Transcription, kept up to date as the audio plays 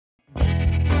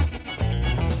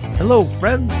Hello,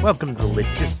 friends. Welcome to the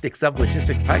Logistics of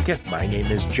Logistics podcast. My name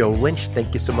is Joe Lynch.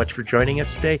 Thank you so much for joining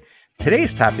us today.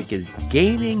 Today's topic is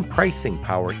gaining pricing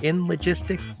power in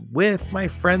logistics with my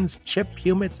friends Chip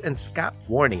Humitz and Scott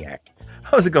Waraniak.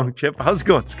 How's it going, Chip? How's it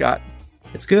going, Scott?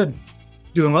 It's good.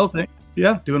 Doing well.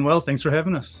 Doing well. Thanks for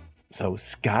having us. So,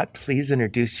 Scott, please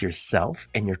introduce yourself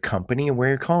and your company and where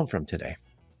you're calling from today.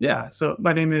 Yeah. So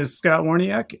my name is Scott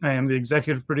Waraniak. I am the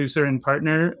executive producer and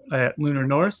partner at Lunar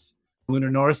North.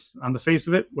 Lunar North, on the face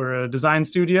of it, we're a design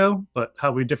studio, but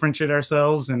how we differentiate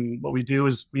ourselves and what we do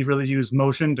is we really use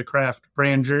motion to craft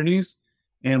brand journeys,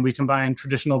 and we combine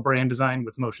traditional brand design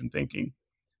with motion thinking.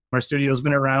 Our studio's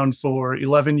been around for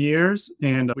 11 years,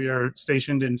 and we are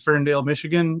stationed in Ferndale,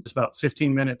 Michigan, just about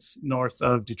 15 minutes north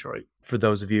of Detroit. For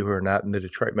those of you who are not in the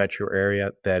Detroit metro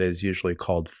area, that is usually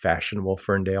called fashionable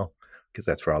Ferndale, because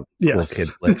that's where all the little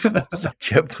kids live. So,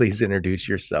 Chip, please introduce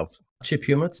yourself. Chip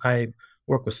Humitz. I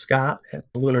work with Scott at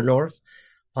Lunar North.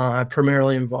 I'm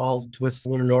primarily involved with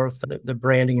Lunar North, the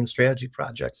branding and strategy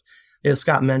projects. As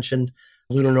Scott mentioned,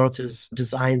 Lunar North is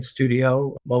design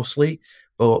studio mostly,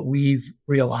 but what we've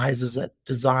realized is that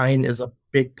design is a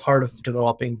big part of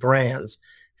developing brands.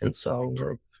 And so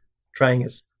we're trying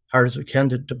as hard as we can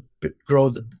to grow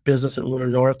the business at Lunar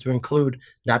North to include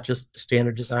not just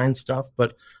standard design stuff,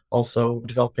 but also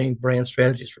developing brand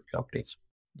strategies for companies.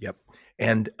 Yep.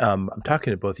 And I'm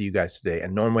talking to both of you guys today.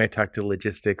 And normally I talk to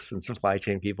logistics and supply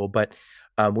chain people, but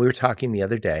we were talking the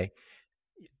other day.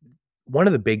 One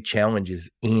of the big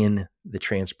challenges in the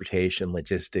transportation,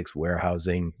 logistics,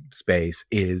 warehousing space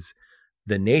is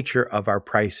the nature of our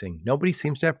pricing. Nobody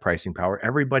seems to have pricing power.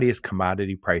 Everybody is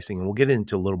commodity pricing. And we'll get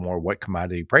into a little more what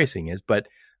commodity pricing is. But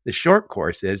the short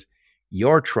course is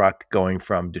your truck going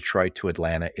from Detroit to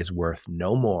Atlanta is worth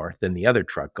no more than the other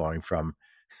truck going from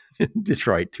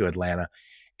Detroit to Atlanta.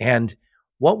 And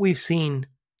what we've seen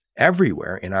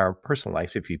everywhere in our personal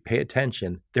lives, if you pay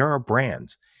attention, there are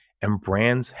brands, and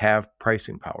brands have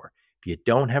pricing power. If you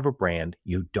don't have a brand,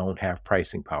 you don't have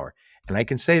pricing power. And I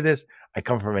can say this, I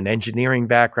come from an engineering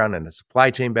background and a supply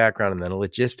chain background and then a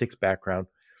logistics background.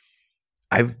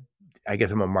 I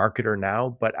guess I'm a marketer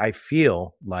now, but I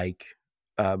feel like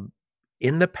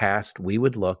in the past, we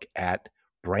would look at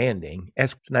branding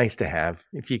as nice to have,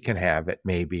 if you can have it,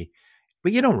 maybe,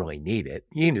 but you don't really need it.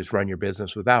 You can just run your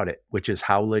business without it, which is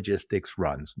how logistics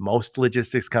runs. Most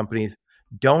logistics companies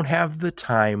don't have the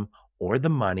time or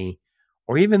the money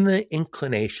or even the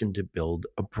inclination to build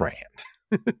a brand.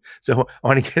 So I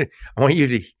want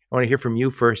to hear from you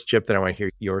first, Chip, then I want to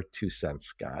hear your 2 cents,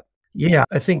 Scott. Yeah,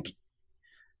 I think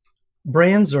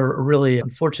brands are really,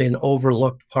 unfortunately, an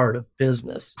overlooked part of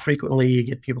business. Frequently, you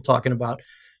get people talking about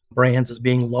brands as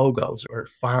being logos or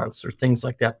fonts or things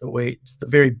like that, the way it's the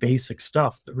very basic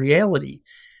stuff. The reality,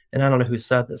 and I don't know who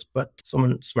said this, but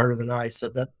someone smarter than I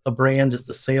said that a brand is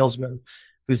the salesman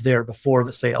who's there before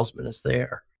the salesman is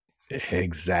there.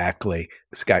 Exactly.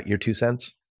 Scott, your 2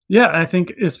 cents? Yeah, I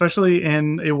think especially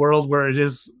in a world where it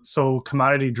is so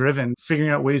commodity driven, figuring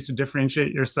out ways to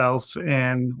differentiate yourself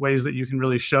and ways that you can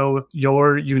really show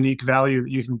your unique value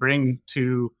that you can bring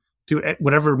to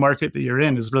whatever market that you're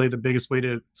in is really the biggest way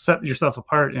to set yourself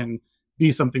apart and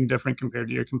be something different compared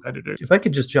to your competitors. If I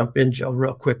could just jump in, Joe,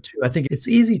 real quick too. I think it's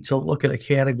easy to look at a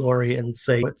category and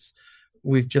say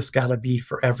we've just got to be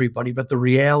for everybody. But the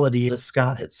reality, as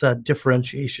Scott had said,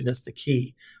 differentiation is the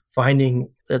key. Finding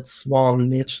that small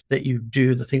niche that you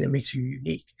do, the thing that makes you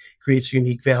unique, creates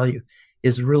unique value,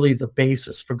 is really the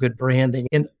basis for good branding.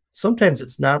 And sometimes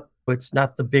it's not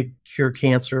the big cure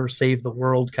cancer, save the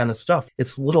world kind of stuff.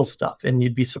 It's little stuff. And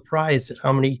you'd be surprised at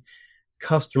how many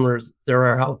customers there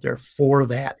are out there for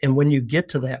that. And when you get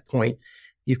to that point,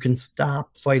 you can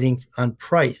stop fighting on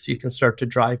price. You can start to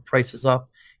drive prices up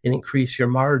and increase your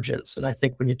margins. And I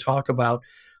think when you talk about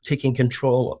taking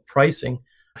control of pricing,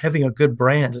 having a good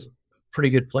brand is a pretty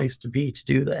good place to be to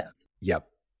do that. Yep.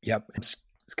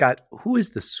 Scott, who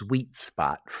is the sweet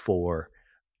spot for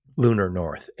Lunar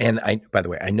North? And by the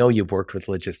way, I know you've worked with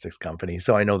logistics companies,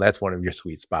 so I know that's one of your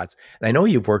sweet spots. And I know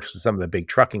you've worked with some of the big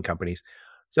trucking companies.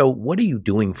 So what are you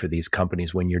doing for these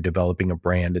companies when you're developing a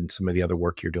brand and some of the other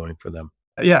work you're doing for them?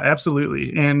 Yeah,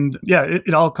 absolutely. And yeah,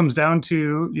 it all comes down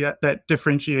to that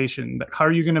differentiation. How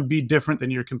are you going to be different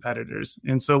than your competitors?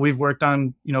 And so we've worked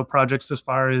on, projects as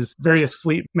far as various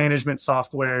fleet management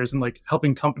softwares and like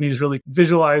helping companies really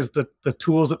visualize the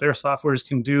tools that their softwares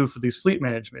can do for these fleet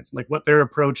managements, like what their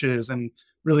approach is and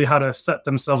really how to set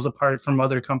themselves apart from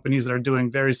other companies that are doing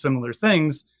very similar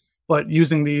things, but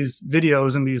using these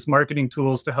videos and these marketing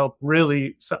tools to help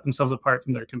really set themselves apart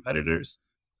from their competitors.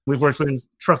 We've worked with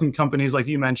trucking companies like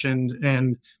you mentioned,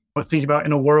 and thinking about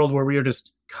in a world where we are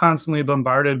just constantly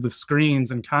bombarded with screens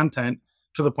and content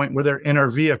to the point where they're in our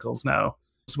vehicles now.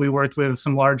 So we worked with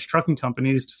some large trucking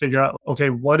companies to figure out, okay,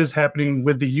 what is happening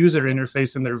with the user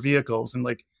interface in their vehicles, and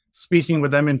like speaking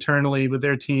with them internally, with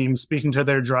their team, speaking to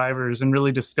their drivers, and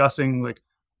really discussing like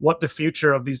what the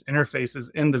future of these interfaces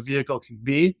in the vehicle can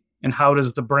be, and how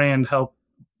does the brand help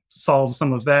solve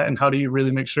some of that, and how do you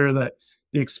really make sure that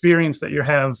the experience that you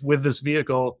have with this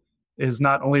vehicle is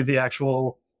not only the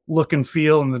actual look and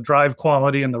feel and the drive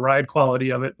quality and the ride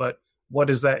quality of it, but what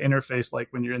is that interface like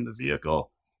when you're in the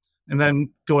vehicle? And then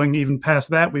going even past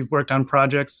that, we've worked on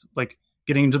projects like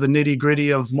getting into the nitty gritty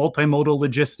of multimodal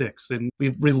logistics. And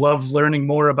we love learning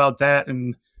more about that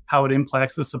and how it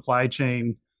impacts the supply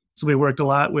chain. So we worked a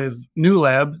lot with New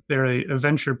Lab. They're a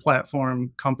venture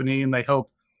platform company, and they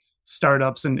help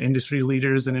startups and industry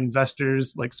leaders and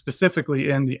investors, like specifically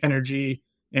in the energy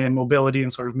and mobility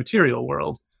and sort of material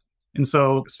world. And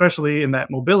so especially in that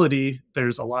mobility,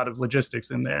 there's a lot of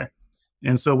logistics in there.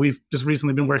 And so we've just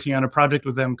recently been working on a project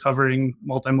with them covering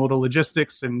multimodal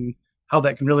logistics and how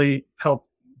that can really help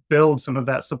build some of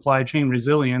that supply chain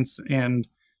resilience. And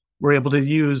we're able to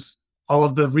use all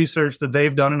of the research that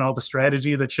they've done and all the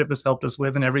strategy that Chip has helped us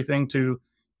with and everything to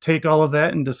take all of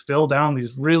that and distill down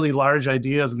these really large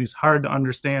ideas and these hard to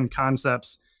understand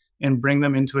concepts and bring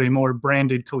them into a more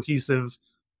branded, cohesive,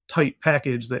 tight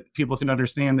package that people can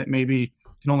understand that maybe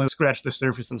can only scratch the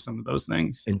surface of some of those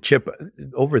things. And Chip,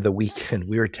 over the weekend,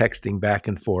 we were texting back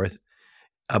and forth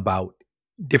about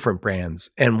different brands.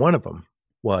 And one of them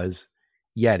was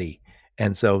Yeti.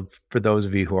 And so for those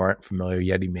of you who aren't familiar,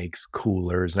 Yeti makes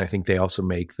coolers. And I think they also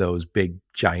make those big,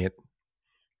 giant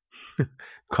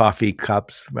coffee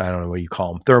cups. I don't know what you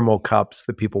call them, thermal cups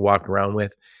that people walk around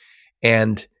with.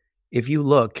 And if you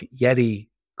look, Yeti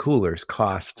coolers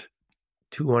cost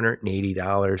 $280,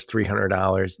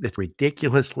 $300. It's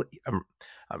ridiculously,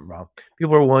 I'm wrong.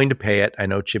 People are willing to pay it. I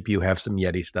know, Chip, you have some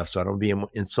Yeti stuff, so I don't be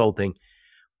insulting.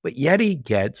 But Yeti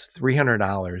gets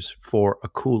 $300 for a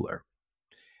cooler.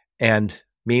 And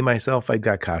me, myself, I've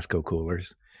got Costco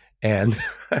coolers. And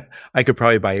I could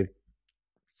probably buy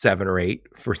 7 or 8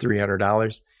 for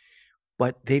 $300.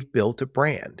 But they've built a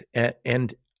brand.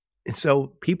 And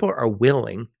so people are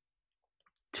willing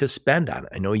to spend on it.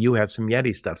 I know you have some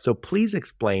Yeti stuff. So please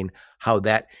explain how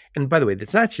that, and by the way,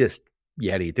 it's not just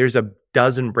Yeti. There's a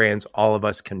dozen brands all of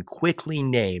us can quickly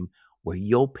name where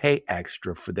you'll pay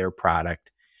extra for their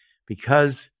product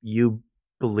because you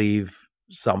believe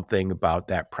something about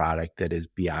that product that is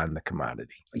beyond the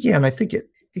commodity. Yeah, and I think it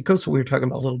goes to what we were talking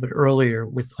about a little bit earlier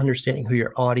with understanding who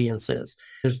your audience is.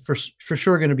 There's for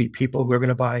sure going to be people who are going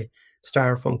to buy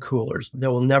styrofoam coolers.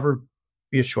 There will never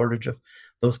be a shortage of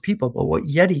those people. But what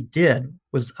Yeti did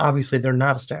was, obviously they're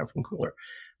not a styrofoam cooler.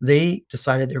 They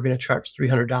decided they were going to charge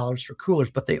 $300 for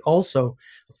coolers, but they also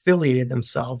affiliated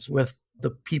themselves with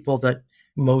the people that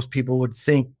most people would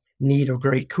think need a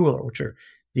great cooler, which are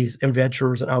these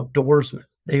adventurers and outdoorsmen.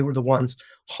 They were the ones,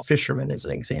 fishermen as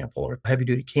an example, or heavy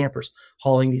duty campers,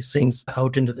 hauling these things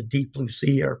out into the deep blue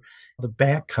sea or the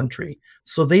backcountry.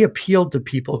 So they appealed to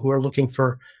people who are looking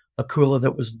for a cooler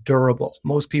that was durable.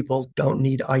 Most people don't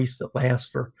need ice that lasts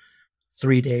for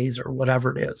 3 days or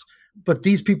whatever it is. But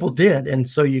these people did. And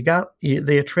so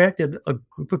they attracted a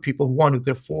group of people, one, who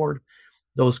could afford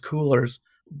those coolers,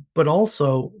 but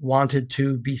also wanted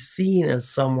to be seen as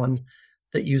someone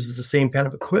that uses the same kind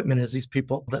of equipment as these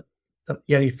people that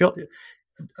Yeti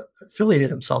affiliated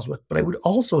themselves with. But I would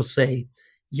also say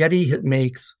Yeti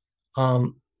makes,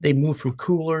 they move from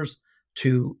coolers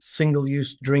to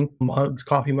single-use drink mugs,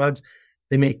 coffee mugs.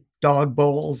 They make dog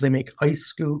bowls. They make ice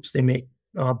scoops. They make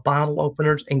bottle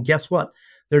openers. And guess what?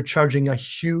 They're charging a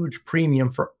huge premium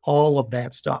for all of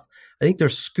that stuff. I think their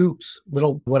scoops,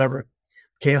 little whatever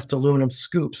cast aluminum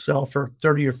scoops, sell for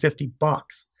 $30 or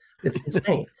 $50. It's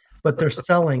insane, but they're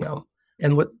selling them.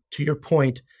 And what, to your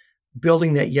point,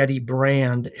 building that Yeti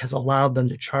brand has allowed them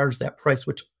to charge that price,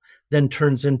 which then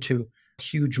turns into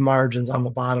huge margins on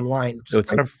the bottom line. So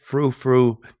it's not a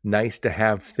frou-frou, nice to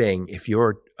have thing. If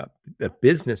you're a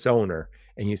business owner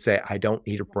and you say, I don't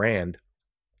need a brand,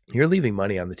 you're leaving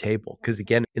money on the table. Because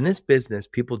again, in this business,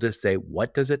 people just say,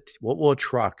 what will a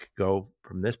truck go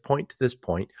from this point to this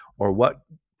point? Or what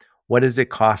does it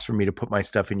cost for me to put my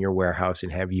stuff in your warehouse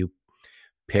and have you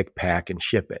pick, pack, and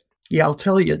ship it? Yeah, I'll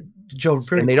tell you, Joe.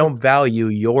 And they don't value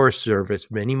your service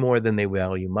any more than they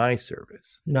value my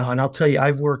service. No, and I'll tell you,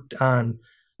 I've worked on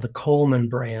the Coleman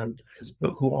brand,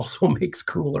 who also makes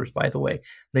coolers, by the way.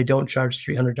 They don't charge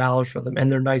 $300 for them, and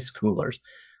they're nice coolers.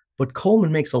 But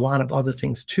Coleman makes a lot of other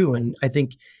things too. And I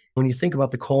think when you think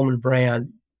about the Coleman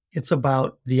brand, it's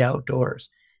about the outdoors.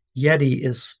 Yeti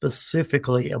is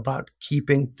specifically about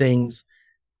keeping things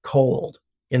cold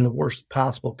in the worst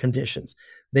possible conditions.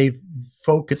 They've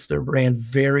focused their brand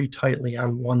very tightly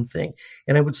on one thing.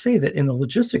 And I would say that in the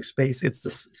logistics space, it's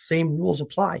the same rules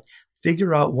apply.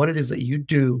 Figure out what it is that you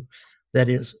do that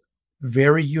is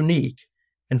very unique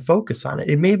and focus on it.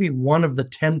 It may be one of the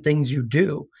 10 things you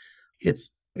do.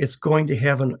 It's going to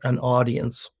have an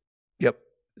audience. Yep.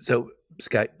 So,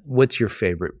 Scott, what's your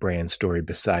favorite brand story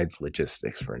besides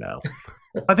logistics for now?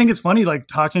 I think it's funny, like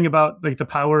talking about like the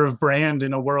power of brand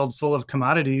in a world full of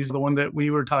commodities. The one that we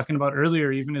were talking about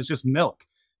earlier even is just milk.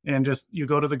 And just you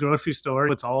go to the grocery store,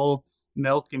 it's all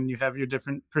milk and you have your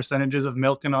different percentages of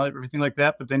milk and all everything like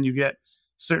that. But then you get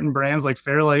certain brands like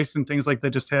Fairlife and things like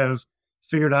that just have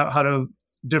figured out how to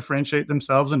differentiate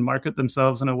themselves and market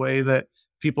themselves in a way that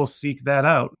people seek that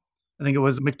out. I think it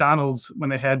was McDonald's when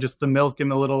they had just the milk in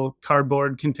the little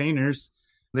cardboard containers.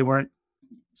 They weren't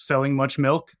selling much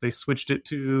milk. They switched it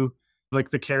to like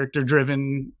the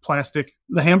character-driven plastic,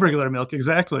 the hamburger milk,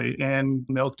 exactly. And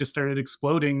milk just started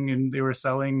exploding and they were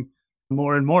selling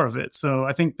more and more of it. So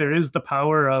I think there is the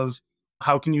power of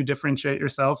how can you differentiate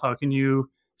yourself? How can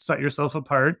you set yourself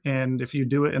apart? And if you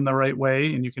do it in the right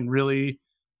way and you can really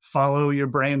follow your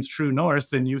brand's true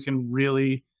north, then you can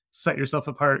really set yourself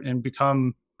apart and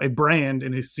become a brand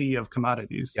in a sea of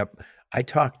commodities. Yep. I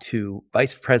talked to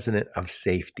Vice President of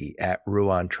Safety at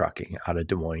Ruan Trucking out of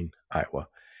Des Moines, Iowa.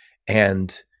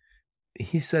 And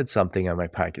he said something on my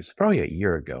podcast probably a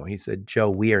year ago. He said, Joe,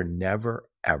 we are never,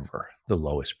 ever the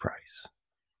lowest price.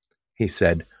 He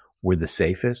said, we're the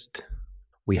safest.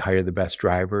 We hire the best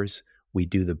drivers. We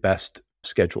do the best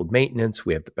scheduled maintenance.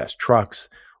 We have the best trucks.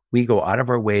 We go out of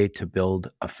our way to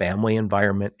build a family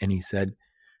environment. And he said,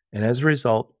 and as a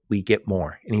result, we get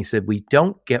more. And he said, we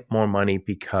don't get more money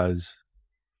because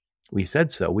we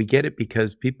said so. We get it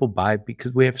because people buy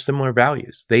because we have similar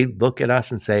values. They look at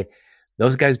us and say,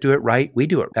 those guys do it right. We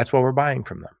do it. That's why we're buying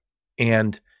from them.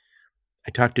 And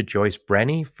I talked to Joyce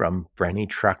Brenny from Brenny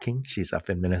Trucking. She's up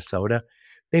in Minnesota.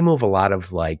 They move a lot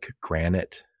of like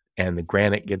granite, and the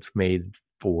granite gets made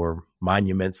for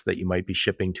monuments that you might be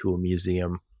shipping to a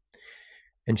museum.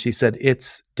 And she said,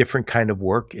 it's different kind of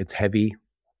work. It's heavy.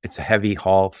 It's a heavy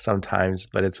haul sometimes,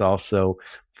 but it's also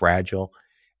fragile.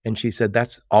 And she said,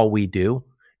 that's all we do.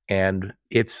 And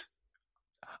it's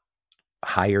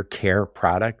higher care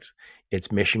products.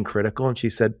 It's mission critical. And she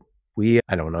said,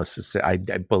 I don't know, I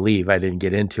believe, I didn't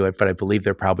get into it, but I believe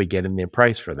they're probably getting their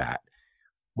price for that.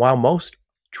 While most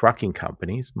trucking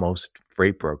companies, most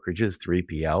freight brokerages,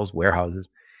 3PLs, warehouses,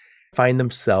 find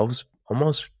themselves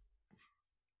almost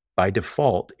by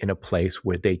default in a place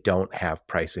where they don't have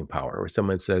pricing power, where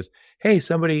someone says, hey,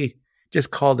 somebody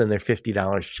just called and they're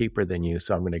 $50 cheaper than you,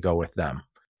 so I'm going to go with them.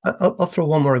 I'll throw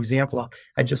one more example out.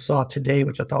 I just saw today,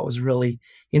 which I thought was really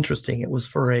interesting. It was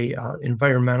for a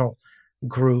environmental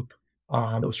group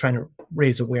that was trying to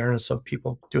raise awareness of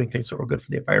people doing things that were good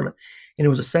for the environment. And it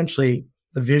was essentially,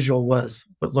 the visual was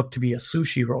what looked to be a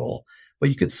sushi roll, but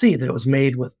you could see that it was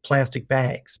made with plastic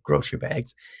bags, grocery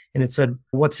bags. And it said,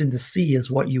 what's in the sea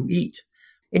is what you eat.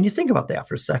 And you think about that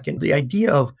for a second. The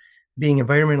idea of being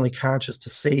environmentally conscious to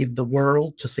save the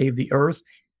world, to save the earth,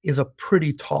 is a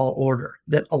pretty tall order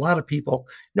that a lot of people,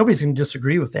 nobody's going to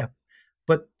disagree with that.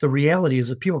 But the reality is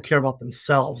that people care about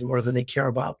themselves more than they care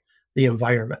about the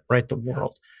environment, right? The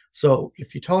world. So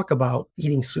if you talk about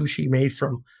eating sushi made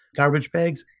from garbage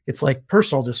bags, it's like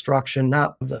personal destruction,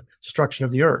 not the destruction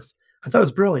of the earth. I thought it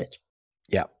was brilliant.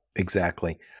 Yeah,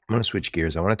 exactly. I'm going to switch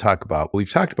gears. I want to talk about, we've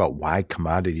talked about why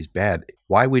commodity is bad,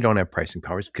 why we don't have pricing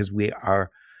powers, because we are,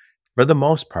 for the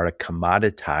most part, a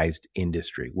commoditized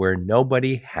industry where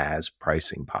nobody has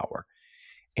pricing power.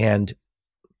 And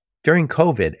during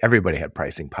COVID, everybody had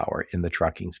pricing power in the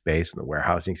trucking space, in the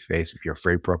warehousing space. If you're a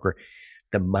freight broker,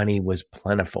 the money was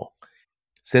plentiful.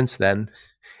 Since then,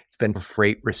 it's been a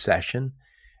freight recession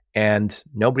and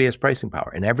nobody has pricing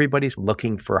power. And everybody's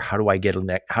looking for, how do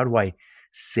I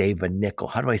save a nickel?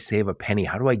 How do I save a penny?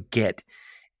 How do I get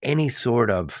any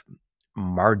sort of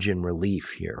margin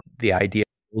relief here? The idea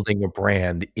of building a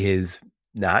brand is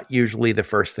not usually the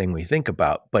first thing we think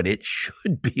about, but it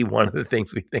should be one of the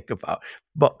things we think about.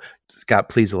 But Scott,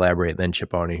 please elaborate. Then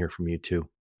Chip, I want to hear from you too.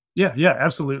 Yeah,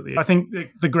 absolutely. I think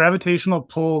the gravitational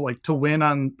pull, like to win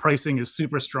on pricing, is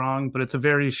super strong, but it's a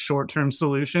very short-term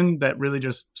solution that really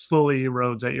just slowly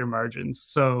erodes at your margins.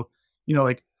 So,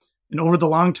 and over the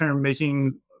long term,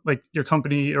 making like your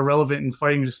company irrelevant and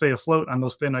fighting to stay afloat on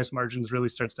those thin ice margins really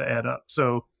starts to add up.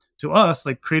 So to us,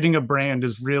 like creating a brand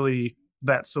is really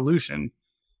that solution.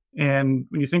 And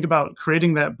when you think about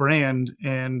creating that brand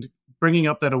and bringing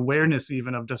up that awareness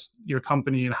even of just your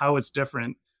company and how it's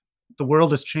different, the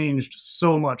world has changed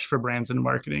so much for brands and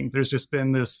marketing. There's just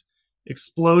been this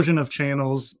explosion of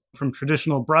channels, from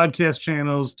traditional broadcast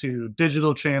channels to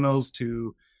digital channels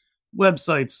to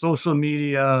websites, social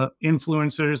media,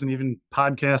 influencers, and even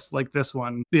podcasts like this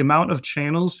one. The amount of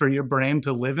channels for your brand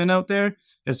to live in out there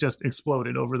has just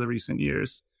exploded over the recent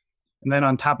years. And then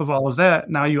on top of all of that,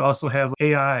 now you also have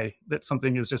AI, that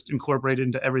something is just incorporated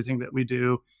into everything that we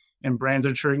do. And brands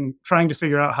are trying to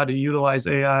figure out how to utilize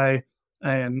AI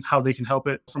and how they can help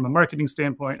it from a marketing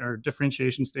standpoint or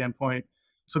differentiation standpoint.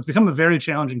 So it's become a very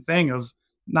challenging thing of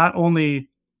not only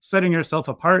setting yourself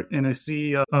apart in a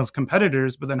sea of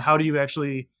competitors, but then how do you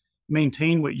actually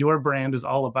maintain what your brand is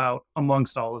all about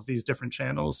amongst all of these different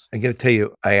channels? I got to tell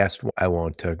you, I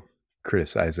won't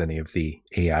criticize any of the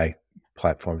AI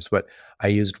platforms, but I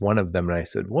used one of them and I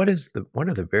said, what are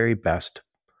the very best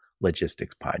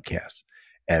logistics podcasts?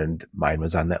 And mine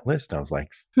was on that list. And I was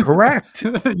like, correct.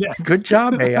 Yes. Good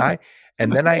job, AI.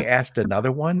 And then I asked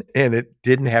another one and it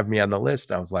didn't have me on the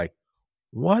list. I was like,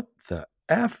 what the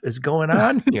F is going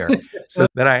on here? So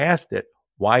then I asked it,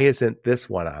 why isn't this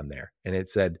one on there? And it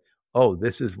said, oh,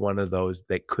 this is one of those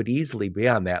that could easily be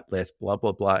on that list, blah,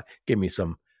 blah, blah. Give me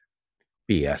some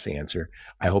BS answer.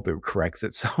 I hope it corrects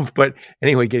itself. But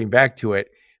anyway, getting back to it,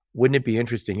 wouldn't it be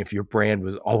interesting if your brand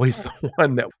was always the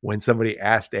one that when somebody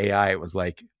asked AI, it was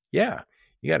like, yeah,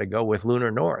 you got to go with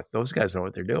Lunar North. Those guys know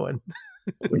what they're doing.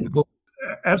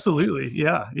 Absolutely.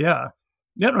 Yeah.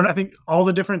 And I think all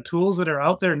the different tools that are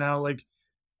out there now, like,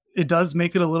 it does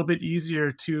make it a little bit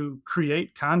easier to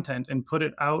create content and put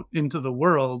it out into the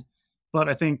world. But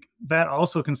I think that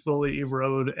also can slowly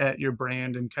erode at your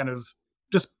brand, and kind of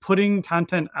just putting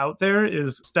content out there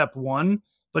is step one,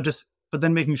 but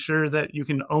then making sure that you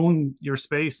can own your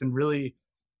space and really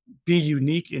be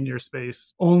unique in your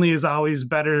space. Only is always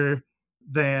better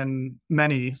than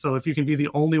many. So if you can be the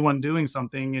only one doing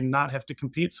something and not have to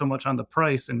compete so much on the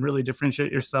price and really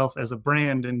differentiate yourself as a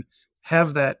brand and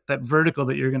have that vertical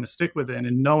that you're going to stick within,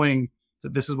 and knowing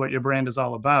that this is what your brand is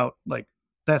all about, like,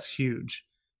 that's huge.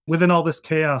 Within all this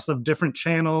chaos of different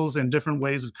channels and different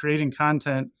ways of creating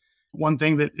content, one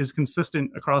thing that is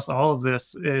consistent across all of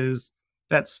this is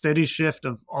that steady shift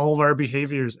of all of our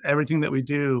behaviors. Everything that we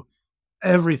do,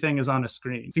 everything is on a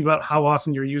screen. Think about how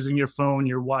often you're using your phone,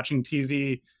 you're watching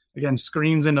TV. Again,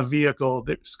 screens in a vehicle,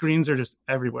 the screens are just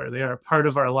everywhere. They are a part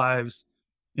of our lives,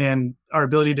 and our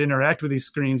ability to interact with these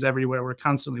screens everywhere. We're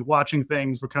constantly watching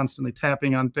things. We're constantly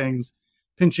tapping on things,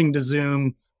 pinching to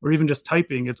zoom, or even just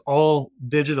typing. It's all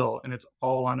digital and it's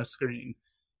all on a screen.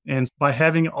 And by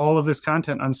having all of this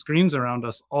content on screens around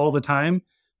us all the time,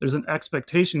 there's an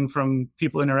expectation from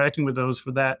people interacting with those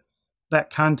for that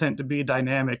content to be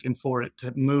dynamic and for it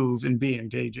to move and be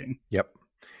engaging. Yep.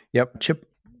 Chip,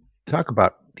 talk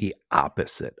about the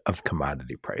opposite of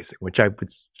commodity pricing, which I would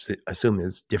assume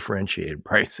is differentiated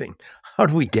pricing. How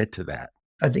do we get to that?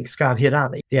 I think Scott hit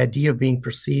on it. The idea of being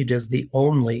perceived as the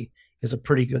only is a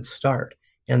pretty good start.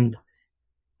 And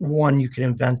one, you can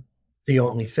invent the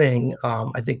only thing.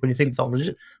 I think when you think of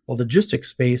the logistics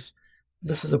space,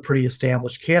 this is a pretty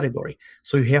established category.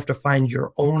 So you have to find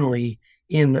your only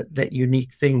in that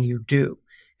unique thing you do.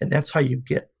 And that's how you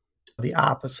get the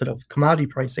opposite of commodity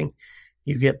pricing.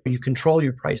 You control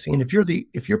your pricing. And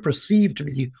if you're perceived to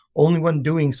be the only one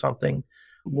doing something,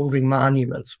 moving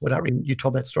monuments, whatever, you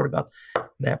told that story about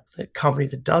that company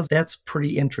that does, that's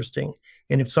pretty interesting.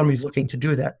 And if somebody's looking to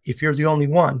do that, if you're the only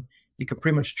one, you can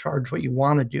pretty much charge what you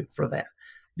want to do for that.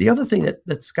 The other thing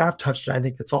that Scott touched on, I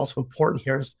think that's also important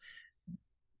here, is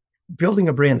building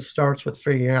a brand starts with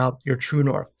figuring out your true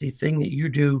north, the thing that you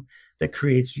do that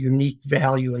creates unique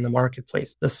value in the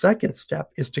marketplace. The second step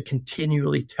is to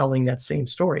continually telling that same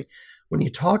story. When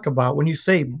you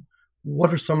say,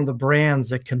 what are some of the brands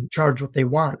that can charge what they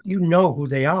want? You know who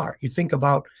they are. You think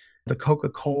about the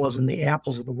Coca-Colas and the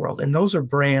Apples of the world, and those are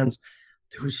brands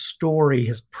whose story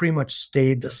has pretty much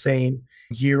stayed the same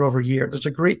year over year. There's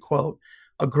a great quote: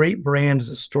 a great brand is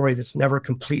a story that's never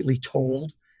completely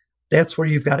told. That's where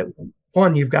you've got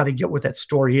to get what that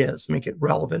story is, make it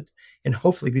relevant, and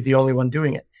hopefully be the only one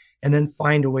doing it. And then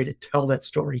find a way to tell that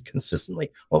story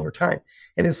consistently over time.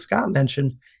 And as Scott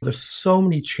mentioned, there's so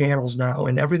many channels now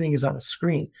and everything is on a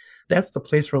screen. That's the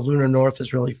place where Lunar North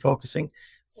is really focusing.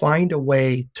 Find a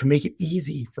way to make it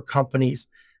easy for companies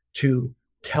to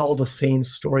tell the same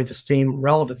story, the same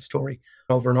relevant story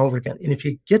over and over again. And if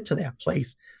you get to that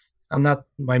place,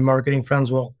 my marketing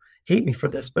friends will hate me for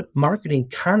this, but marketing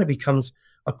kind of becomes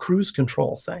a cruise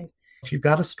control thing. If you've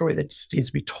got a story that just needs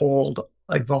to be told,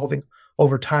 evolving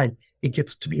over time, it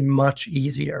gets to be much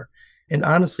easier. And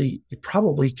honestly, you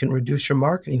probably can reduce your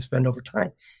marketing spend over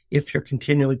time if you're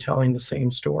continually telling the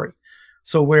same story.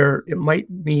 So where it might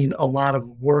mean a lot of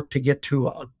work to get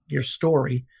to your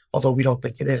story although we don't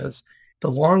think it is. The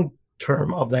long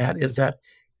term of that is that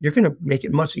you're going to make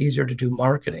it much easier to do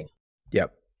marketing.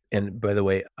 Yep. And by the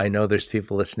way, I know there's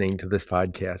people listening to this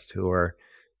podcast who are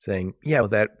saying, yeah, well,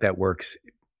 that works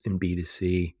in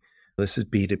B2C. This is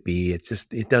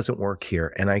B2B. It doesn't work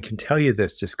here. And I can tell you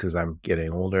this just because I'm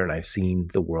getting older and I've seen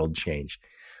the world change.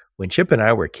 When Chip and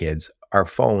I were kids, our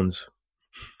phones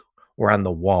were on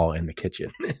the wall in the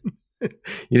kitchen.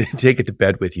 You didn't take it to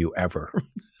bed with you ever.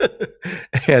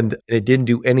 And it didn't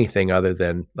do anything other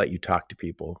than let you talk to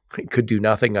people. It could do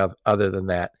nothing other than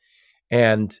that.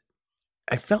 And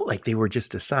I felt like they were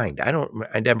just assigned.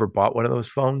 I never bought one of those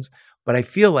phones, but I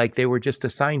feel like they were just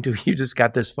assigned to, you just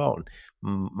got this phone.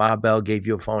 Ma Bell gave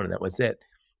you a phone and that was it.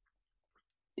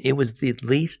 It was the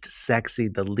least sexy,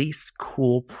 the least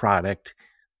cool product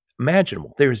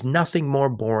imaginable. There's nothing more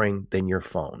boring than your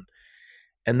phone.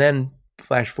 And then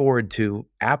flash forward to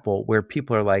Apple, where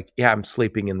people are like, yeah, I'm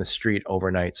sleeping in the street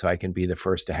overnight so I can be the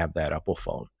first to have that Apple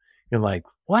phone. You're like,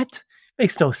 what?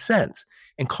 Makes no sense.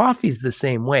 And coffee's the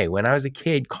same way. When I was a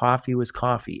kid, coffee was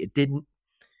coffee.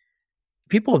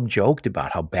 People have joked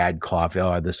about how bad coffee,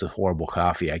 oh, this is horrible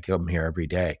coffee. I come here every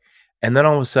day. And then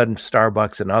all of a sudden,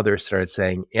 Starbucks and others started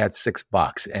saying, yeah, it's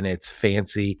 $6 and it's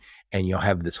fancy and you'll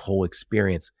have this whole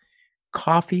experience.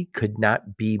 Coffee could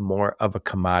not be more of a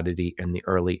commodity in the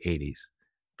early 80s.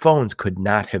 Phones could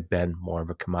not have been more of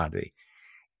a commodity.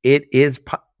 It is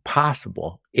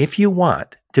possible, if you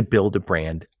want, to build a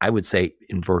brand, I would say,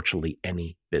 in virtually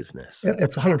any business.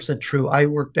 That's 100% true. I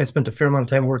spent a fair amount of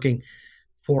time working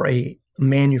for a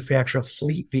manufacturer of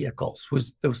fleet vehicles.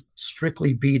 That was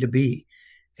strictly B2B.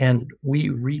 And we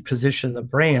repositioned the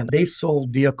brand. They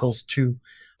sold vehicles to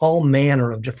all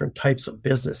manner of different types of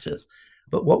businesses.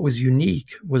 But what was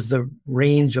unique was the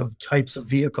range of types of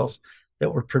vehicles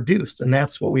that were produced. And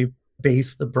that's what we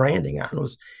based the branding on,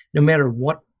 was no matter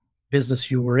what business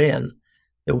you were in,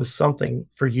 there was something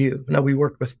for you. Now, we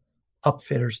worked with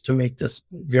upfitters to make this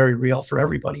very real for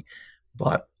everybody.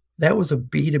 But that was a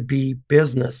B2B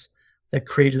business that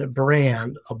created a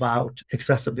brand about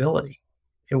accessibility.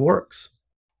 It works.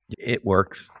 It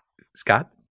works. Scott?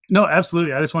 No,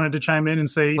 absolutely. I just wanted to chime in and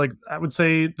say, I would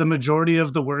say the majority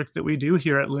of the work that we do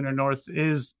here at Lunar North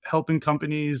is helping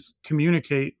companies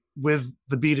communicate with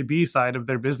the B2B side of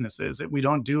their businesses. We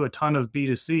don't do a ton of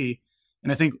B2C.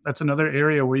 And I think that's another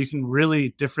area where you can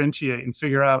really differentiate and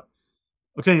figure out,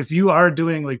 okay, if you are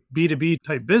doing like B2B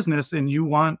type business and you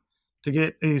want to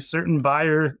get a certain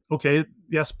buyer, okay,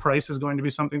 yes, price is going to be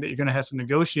something that you're going to have to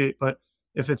negotiate. But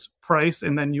if it's price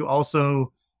and then you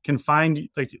also can find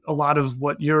like a lot of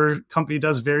what your company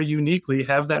does very uniquely,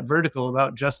 have that vertical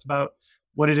about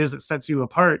what it is that sets you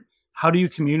apart. How do you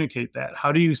communicate that?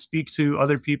 How do you speak to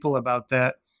other people about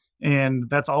that? And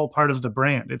that's all part of the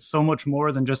brand. It's so much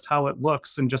more than just how it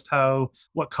looks and just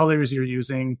what colors you're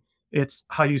using. It's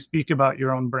how you speak about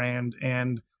your own brand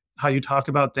and how you talk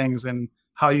about things and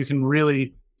how you can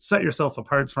really set yourself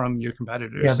apart from your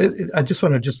competitors. Yeah, I just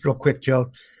want to just real quick,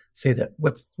 Joe, say that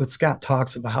what Scott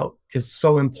talks about is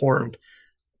so important.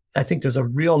 I think there's a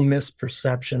real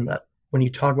misperception that when you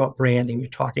talk about branding, you're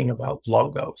talking about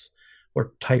logos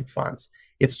or type fonts.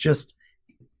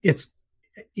 It's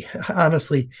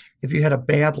honestly, if you had a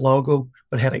bad logo,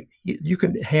 but you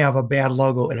could have a bad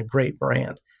logo and a great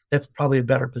brand. That's probably a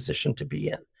better position to be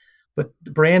in. But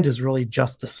the brand is really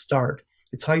just the start.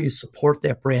 It's how you support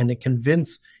that brand and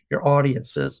convince your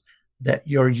audiences that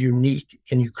you're unique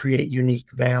and you create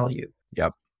unique value.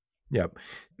 Yep.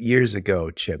 Years ago,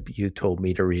 Chip, you told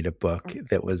me to read a book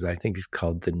that was, I think it's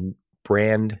called The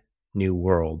Brand New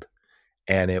World.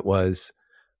 And it was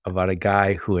about a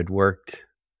guy who had he worked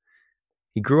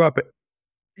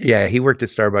at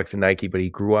Starbucks and Nike, but he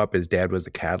grew up, his dad was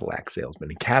a Cadillac salesman.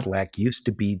 And Cadillac used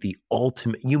to be the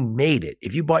ultimate, you made it.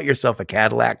 If you bought yourself a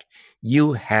Cadillac,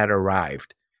 you had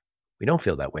arrived. We don't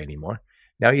feel that way anymore.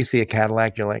 Now you see a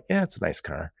Cadillac, you're like, yeah, it's a nice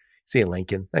car. See a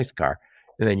Lincoln, nice car.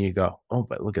 And then you go, oh,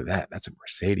 but look at that. That's a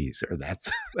Mercedes, or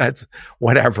that's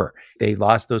whatever. They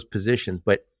lost those positions.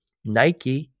 But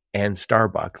Nike and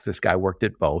Starbucks, this guy worked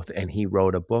at both, and he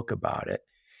wrote a book about it.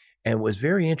 And it was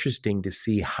very interesting to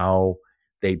see how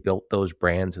they built those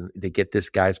brands and to get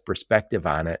this guy's perspective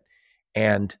on it.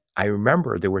 And I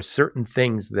remember there were certain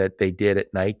things that they did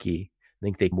at Nike. I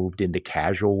think they moved into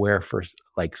casual wear for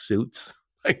like suits,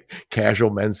 like casual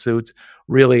men's suits,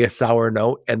 really a sour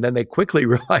note. And then they quickly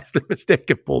realized the mistake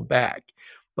and pulled back.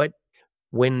 But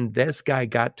when this guy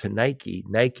got to Nike,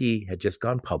 Nike had just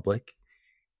gone public.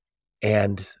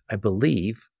 And I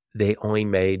believe they only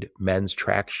made men's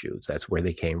track shoes. That's where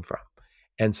they came from.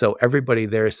 And so everybody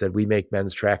there said, we make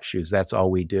men's track shoes. That's all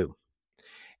we do.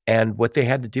 And what they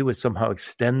had to do was somehow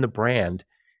extend the brand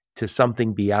to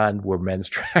something beyond were men's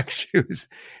track shoes.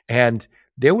 And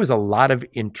there was a lot of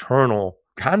internal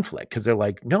conflict because they're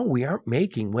like, no, we aren't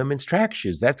making women's track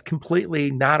shoes. That's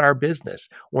completely not our business.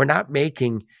 We're not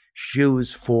making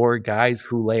shoes for guys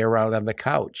who lay around on the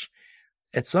couch.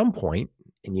 At some point,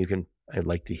 and I'd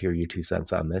like to hear your 2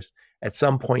 cents on this. At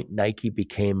some point, Nike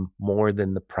became more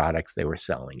than the products they were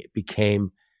selling. It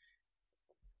became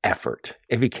effort.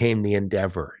 It became the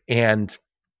endeavor and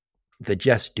the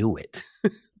just do it.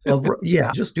 Well,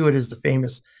 yeah, just do it is the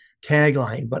famous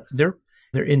tagline, but their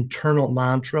internal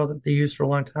mantra that they used for a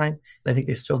long time, and I think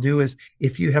they still do, is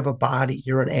if you have a body,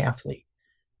 you're an athlete,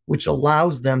 which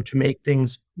allows them to make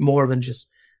things more than just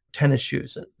tennis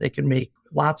shoes. And they can make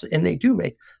and they do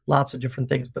make lots of different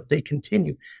things, but they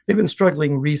continue. They've been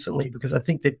struggling recently because I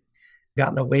think they've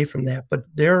gotten away from that, but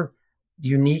their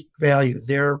unique value,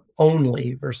 their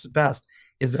only versus best,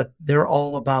 is that they're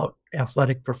all about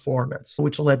athletic performance,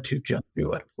 which led to Just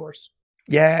Do It, of course.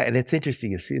 Yeah, and it's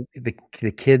interesting. You see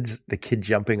the kid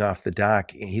jumping off the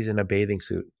dock. He's in a bathing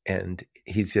suit, and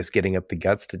he's just getting up the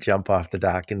guts to jump off the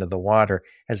dock into the water.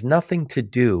 Has nothing to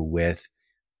do with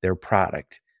their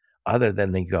product, other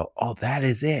than they go, "Oh, that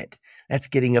is it. That's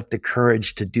getting up the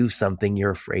courage to do something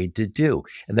you're afraid to do."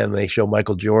 And then they show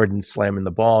Michael Jordan slamming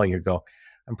the ball, and you go,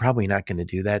 I'm probably not going to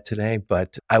do that today,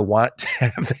 but I want to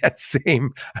have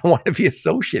I want to be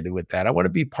associated with that. I want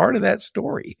to be part of that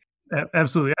story.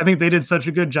 Absolutely. I think they did such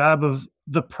a good job of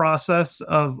the process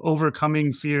of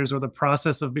overcoming fears, or the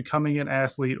process of becoming an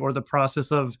athlete, or the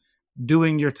process of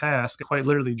doing your task, quite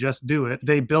literally just do it.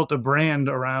 They built a brand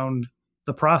around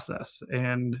the process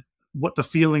and what the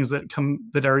feelings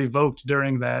that are evoked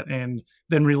during that, and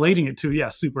then relating it to,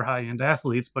 super high-end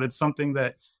athletes, but it's something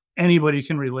that anybody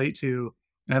can relate to.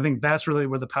 And I think that's really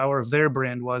where the power of their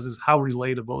brand is how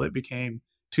relatable it became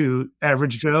to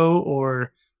average Joe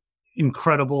or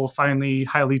incredible, finely,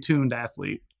 highly tuned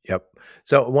athlete. Yep.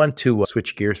 So I want to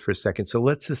switch gears for a second. So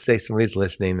let's just say somebody's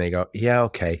listening. They go, yeah,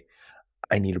 okay,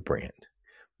 I need a brand.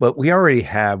 But we're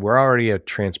already a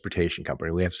transportation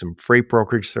company. We have some freight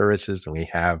brokerage services, and we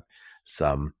have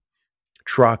some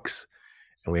trucks,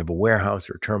 and we have a warehouse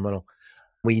or terminal.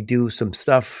 We do some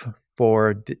stuff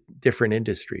for different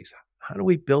industries. How do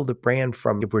we build a brand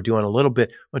from, if we're doing a little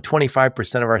bit,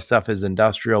 25% of our stuff is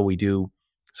industrial, we do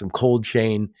some cold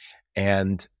chain,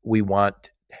 and we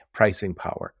want pricing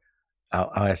power.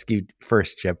 I'll ask you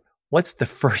first, Chip, what's the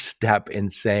first step in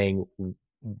saying,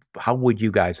 how would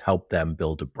you guys help them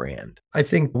build a brand? I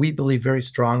think we believe very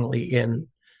strongly in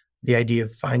the idea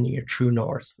of finding your true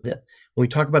north. That when we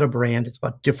talk about a brand, it's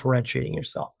about differentiating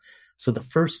yourself. So the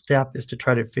first step is to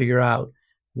try to figure out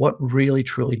what really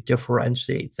truly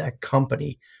differentiates that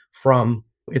company from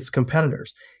its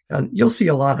competitors. And you'll see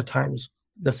a lot of times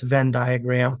this Venn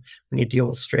diagram when you deal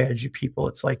with strategy people.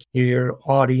 It's like your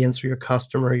audience or your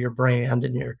customer, your brand,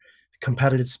 and your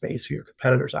competitive space, who your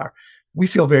competitors are. We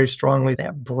feel very strongly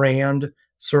that brand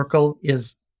circle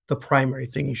is the primary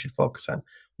thing you should focus on.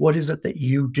 What is it that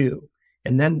you do?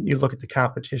 And then you look at the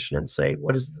competition and say,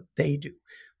 what is it that they do?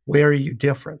 Where are you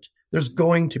different? There's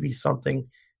going to be something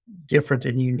different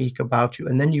and unique about you.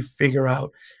 And then you figure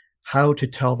out how to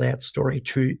tell that story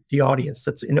to the audience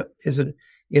that's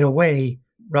in a way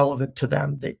relevant to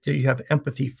them, that you have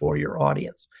empathy for your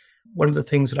audience. One of the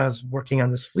things that I was working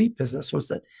on this fleet business was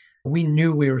that we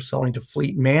knew we were selling to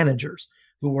fleet managers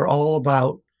who were all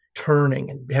about turning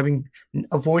and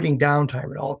avoiding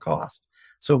downtime at all costs.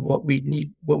 So what we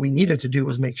needed to do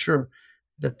was make sure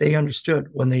that they understood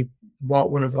when they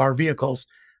bought one of our vehicles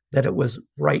that it was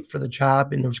right for the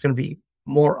job, and there was going to be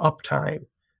more uptime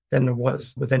than there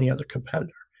was with any other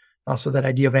competitor. Also, that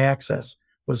idea of access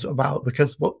was about,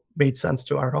 because what made sense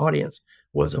to our audience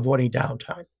was avoiding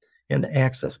downtime, and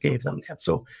access gave them that.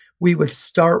 So we would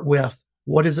start with,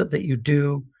 what is it that you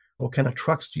do? What kind of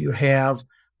trucks do you have?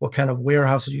 What kind of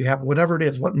warehouses do you have? Whatever it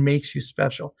is, what makes you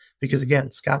special? Because again,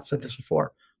 Scott said this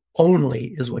before,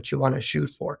 only is what you want to shoot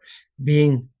for.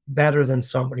 Being better than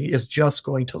somebody is just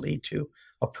going to lead to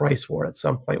a price war at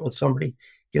some point when somebody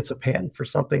gets a patent for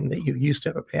something that you used to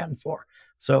have a patent for.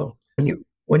 So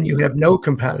when you have no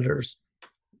competitors,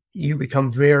 you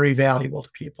become very valuable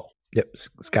to people. Yep.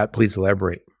 Scott, please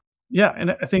elaborate. Yeah.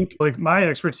 And I think like my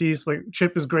expertise, like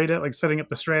Chip is great at like setting up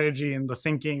the strategy and the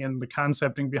thinking and the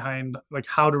concepting behind like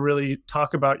how to really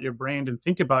talk about your brand and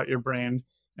think about your brand.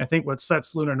 I think what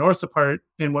sets Lunar North apart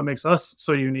and what makes us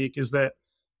so unique is that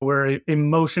we're a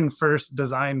motion first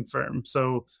design firm.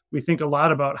 So we think a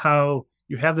lot about how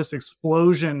you have this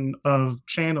explosion of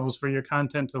channels for your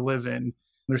content to live in.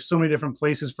 There's so many different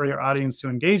places for your audience to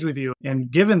engage with you. And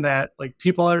given that, like,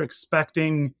 people are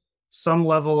expecting some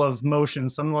level of motion,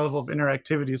 some level of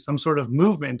interactivity, some sort of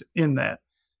movement in that.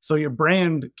 So your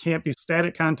brand can't be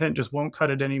static content, just won't cut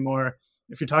it anymore.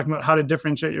 If you're talking about how to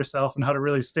differentiate yourself and how to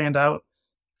really stand out,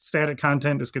 static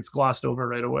content just gets glossed over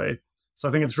right away. So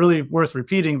I think it's really worth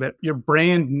repeating that your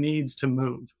brand needs to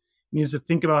move. It needs to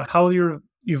think about how you're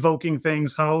evoking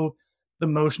things, how the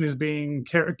motion is being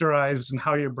characterized, and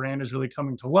how your brand is really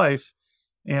coming to life.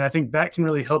 And I think that can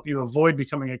really help you avoid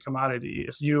becoming a commodity.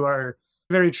 If you are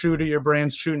very true to your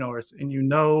brand's true north and you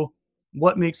know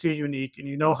what makes you unique and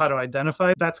you know how to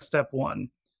identify, that's step one.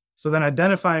 So then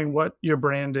identifying what your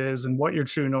brand is and what your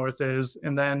true north is,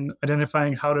 and then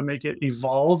identifying how to make it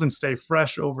evolve and stay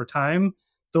fresh over time.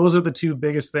 Those are the two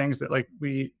biggest things that like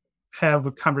we have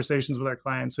with conversations with our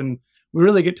clients, and we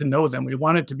really get to know them. We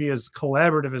want it to be as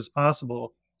collaborative as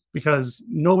possible because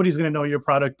nobody's going to know your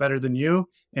product better than you,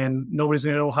 and nobody's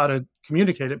going to know how to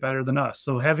communicate it better than us.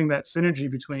 So having that synergy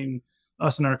between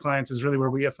us and our clients is really where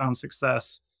we have found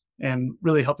success, and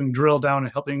really helping drill down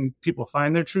and helping people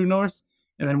find their true north.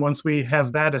 And then once we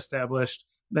have that established,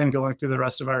 then going through the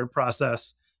rest of our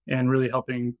process and really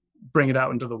helping bring it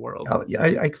out into the world.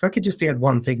 If I could just add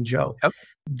one thing, Joe. Yep.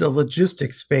 The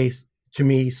logistics space to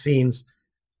me seems,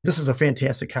 this is a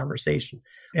fantastic conversation.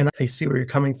 And I see where you're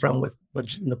coming from with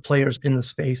the players in the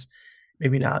space,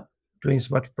 maybe not doing as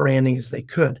much branding as they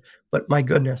could. But my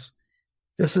goodness,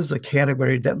 this is a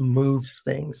category that moves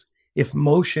things. If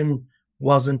motion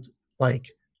wasn't like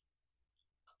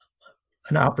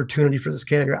an opportunity for this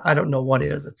category, I don't know what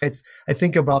is. I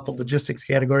think about the logistics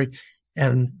category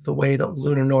and the way that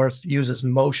Lunar North uses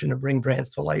motion to bring brands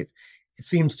to life. It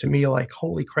seems to me like,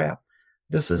 holy crap,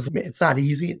 it's not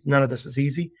easy. None of this is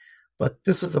easy, but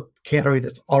this is a category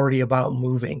that's already about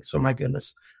moving. So my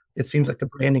goodness, it seems like the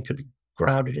branding could be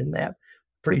grounded in that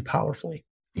pretty powerfully.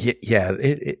 Yeah,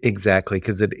 exactly.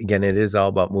 Because it is all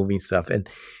about moving stuff. And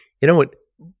you know what?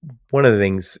 One of the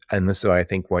things, and this is why I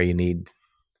think why you need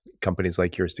companies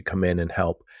like yours to come in and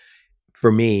help.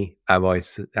 For me, I've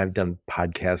done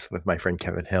podcasts with my friend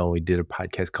Kevin Hill. We did a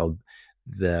podcast called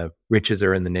 "The Riches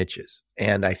Are in the Niches,"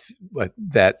 and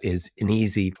that is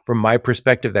from my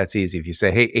perspective, that's easy. If you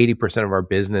say, "Hey, 80% of our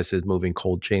business is moving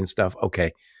cold chain stuff,"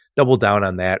 okay, double down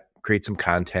on that. Create some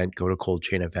content. Go to cold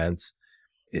chain events.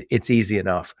 It's easy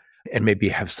enough, and maybe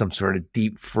have some sort of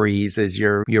deep freeze as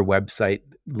your website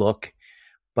look.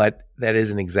 But that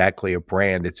isn't exactly a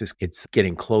brand. It's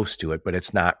getting close to it, but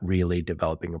it's not really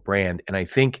developing a brand. And I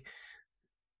think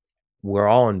we're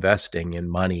all investing in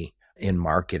money in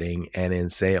marketing and in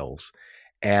sales.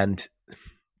 And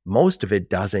most of it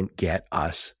doesn't get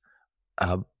us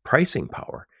pricing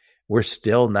power. We're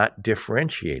still not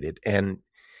differentiated. And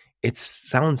it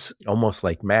sounds almost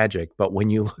like magic, but when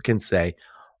you look and say,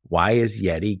 why is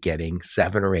Yeti getting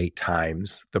 7 or 8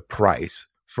 times the price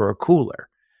for a cooler?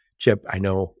 Chip, I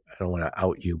know I don't want to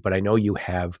out you, but I know you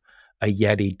have a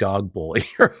Yeti dog bowl in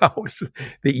your house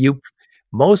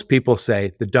most people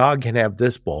say the dog can have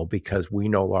this bowl because we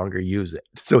no longer use it.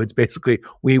 So it's basically,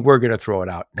 we were going to throw it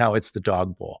out. Now it's the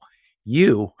dog bowl.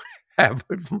 You have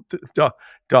a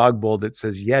dog bowl that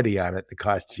says Yeti on it that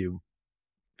costs you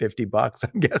 $50,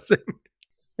 I'm guessing.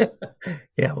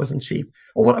 Yeah, it wasn't cheap.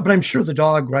 But I'm sure the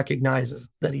dog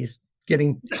recognizes that he's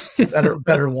getting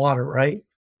better water, right?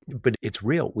 But it's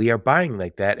real. We are buying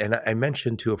like that. And I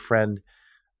mentioned to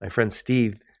my friend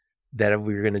Steve, that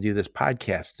we were going to do this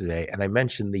podcast today. And I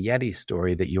mentioned the Yeti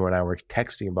story that you and I were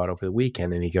texting about over the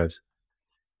weekend. And he goes,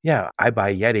 yeah, I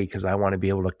buy Yeti because I want to be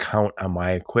able to count on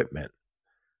my equipment.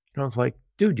 And I was like,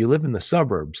 dude, you live in the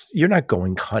suburbs. You're not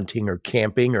going hunting or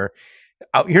camping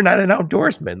you're not an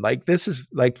outdoorsman. Like, this is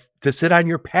like to sit on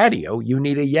your patio, you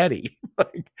need a Yeti.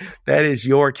 Like, that is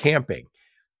your camping.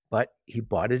 But he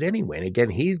bought it anyway. And again,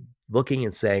 he's looking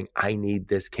and saying, I need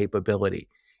this capability.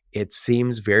 It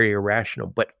seems very irrational,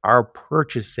 but our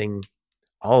purchasing,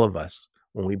 all of us,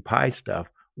 when we buy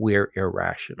stuff, we're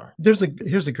irrational. Here's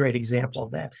a great example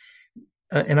of that.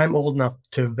 And I'm old enough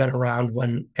to have been around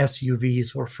when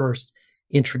SUVs were first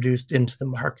introduced into the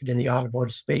market in the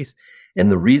automotive space. And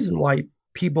the reason why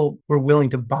people were willing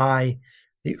to buy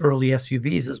the early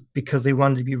SUVs is because they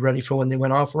wanted to be ready for when they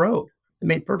went off-road. It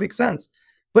made perfect sense.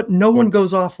 But no one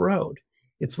goes off-road.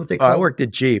 It's what they call... I worked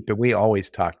at Jeep, and we always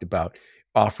talked about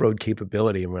off-road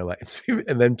capability. And we're like,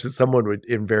 and then someone would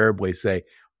invariably say,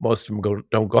 most of them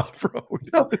don't go off-road.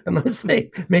 No, unless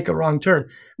they make a wrong turn.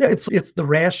 No, it's the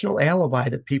rational alibi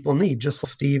that people need. Just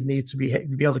like Steve needs to be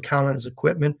able to count on his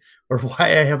equipment, or why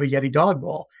I have a Yeti dog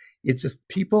bowl. It's just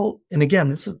people, and again,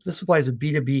 this applies to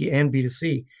B2B and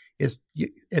B2C,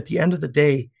 at the end of the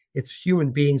day, it's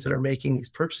human beings that are making these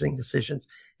purchasing decisions.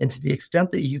 And to the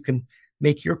extent that you can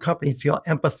make your company feel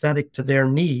empathetic to their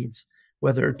needs,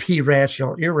 whether it be rational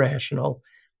or irrational,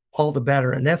 all the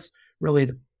better. And that's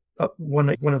really one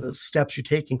of the steps you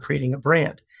take in creating a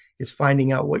brand, is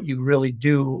finding out what you really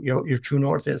do, your true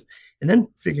north is, and then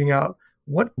figuring out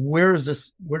where does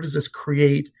this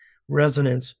create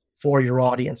resonance for your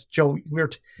audience. Joe,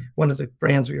 one of the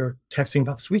brands we were texting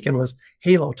about this weekend was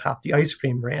Halo Top, the ice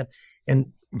cream brand.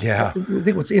 And yeah, I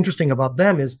think what's interesting about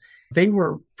them is they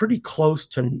were pretty close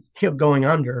to going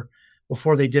under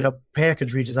before they did a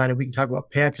package redesign. And we can talk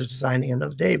about package design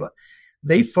another day, but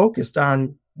they focused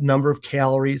on number of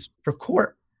calories per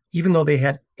quart, even though they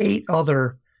had 8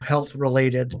 other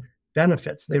health-related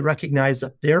benefits. They recognized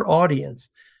that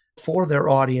for their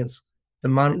audience, the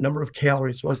number of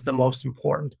calories was the most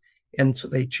important. And so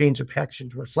they changed the packaging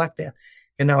to reflect that.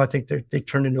 And now I think they've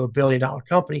turned into $1 billion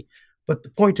company. But the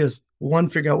point is, one,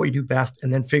 figure out what you do best,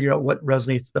 and then figure out what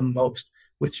resonates the most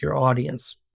with your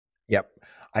audience. Yep.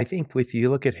 I think if you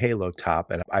look at Halo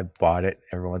Top, and I bought it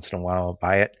every once in a while, I'll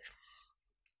buy it.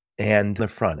 And the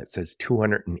front, it says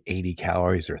 280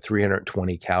 calories or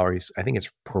 320 calories. I think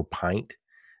it's per pint.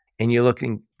 And you're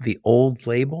looking, the old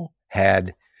label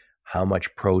had how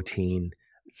much protein.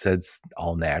 It says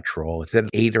all natural. It said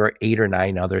eight or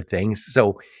 9 other things.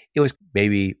 So it was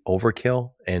maybe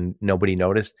overkill and nobody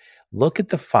noticed. Look at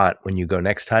the font when you go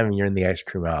next time and you're in the ice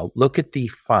cream aisle. Look at the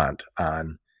font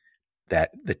on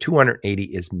that. The 280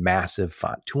 is massive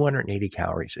font. 280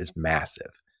 calories is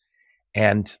massive.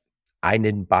 And I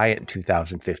didn't buy it in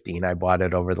 2015. I bought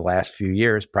it over the last few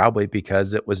years, probably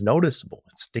because it was noticeable.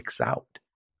 It sticks out.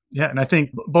 Yeah, and I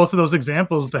think both of those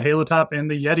examples, the Halo Top and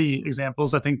the Yeti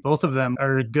examples, I think both of them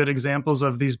are good examples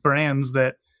of these brands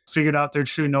that figured out their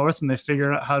true north and they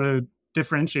figured out how to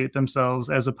differentiate themselves,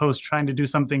 as opposed to trying to do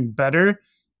something better.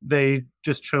 They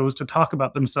just chose to talk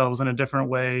about themselves in a different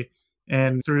way,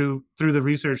 and through the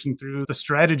research and through the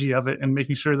strategy of it, and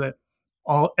making sure that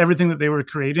everything that they were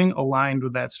creating aligned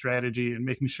with that strategy, and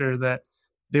making sure that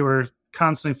they were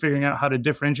constantly figuring out how to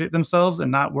differentiate themselves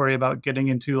and not worry about getting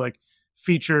into like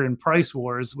feature and price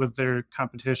wars with their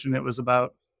competition. It was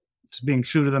about just being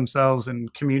true to themselves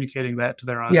and communicating that to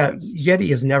their audience. Yeah,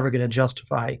 Yeti is never going to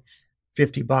justify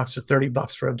 $50 or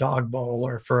 $30 for a dog bowl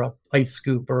or for a ice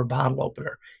scoop or a bottle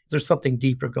opener. There's something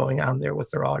deeper going on there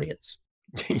with their audience.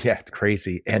 Yeah, it's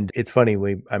crazy. And it's funny,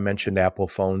 I mentioned Apple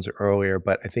phones earlier,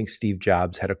 but I think Steve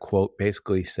Jobs had a quote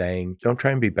basically saying, don't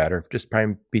try and be better, just try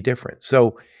and be different.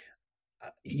 So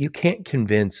you can't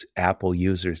convince Apple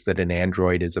users that an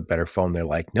Android is a better phone. They're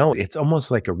like, no, it's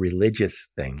almost like a religious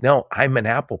thing. No, I'm an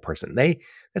Apple person.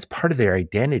 That's part of their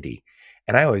identity.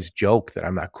 And I always joke that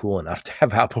I'm not cool enough to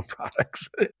have Apple products.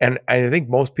 And I think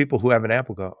most people who have an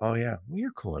Apple go, oh yeah, well,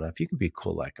 you're cool enough. You can be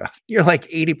cool like us. You're like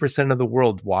 80% of the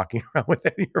world walking around with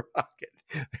it in your pocket.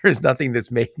 There's nothing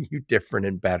that's making you different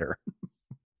and better.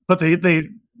 But the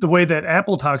way that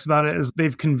Apple talks about it is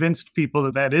they've convinced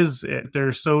people that is it.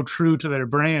 They're so true to their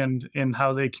brand and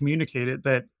how they communicate it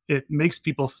that it makes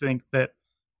people think that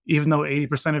even though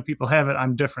 80% of people have it,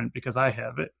 I'm different because I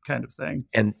have it, kind of thing.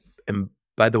 And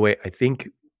by the way, I think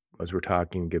as we're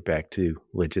talking, get back to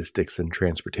logistics and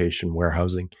transportation,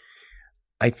 warehousing,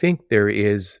 I think there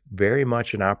is very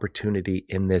much an opportunity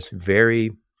in this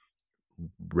very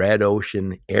red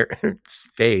ocean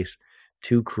space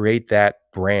to create that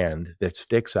brand that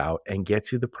sticks out and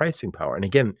gets you the pricing power. And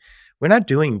again, we're not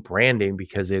doing branding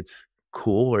because it's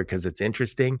cool or because it's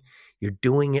interesting. You're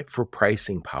doing it for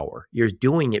pricing power. You're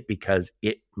doing it because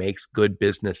it makes good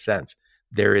business sense.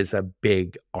 There is a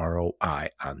big ROI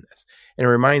on this. And it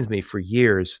reminds me, for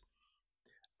years,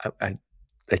 I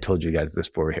told you guys this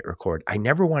before we hit record, I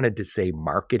never wanted to say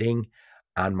marketing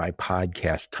on my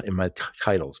podcast in my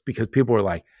titles because people were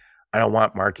like, I don't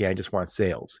want marketing, I just want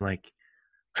sales. Like,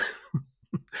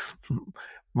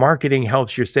 marketing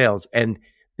helps your sales. And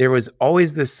there was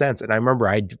always this sense, and I remember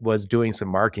I was doing some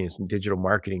marketing, some digital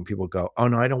marketing. People go, oh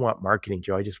no, I don't want marketing,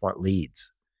 Joe, I just want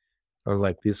leads. I was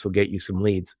like, this will get you some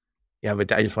leads. Yeah,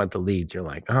 but I just want the leads. You're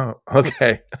like, oh,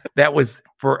 okay. That was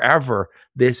forever.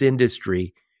 This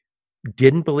industry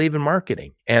didn't believe in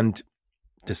marketing. And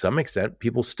to some extent,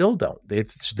 people still don't.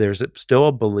 There's still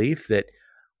a belief that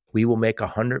we will make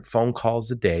 100 phone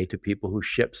calls a day to people who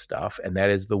ship stuff, and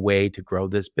that is the way to grow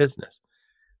this business.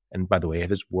 And by the way, it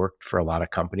has worked for a lot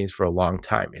of companies for a long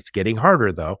time. It's getting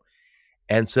harder, though.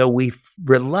 And so we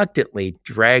reluctantly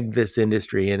dragged this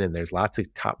industry in, and there's lots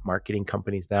of top marketing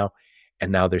companies now.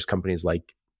 And now there's companies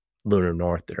like Lunar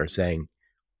North that are saying,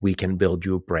 we can build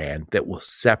you a brand that will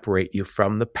separate you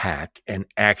from the pack and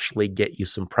actually get you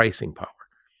some pricing power.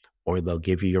 or they'll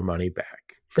give you your money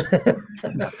back.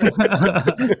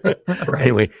 Right.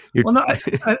 Anyway, well, no,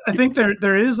 I think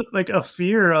there is like a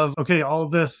fear of, okay, all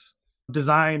this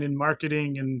design and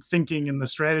marketing and thinking and the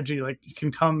strategy like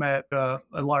can come at a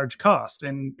large cost,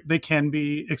 and they can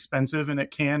be expensive, and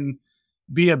it can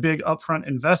be a big upfront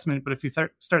investment. But if you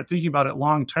start thinking about it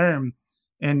long term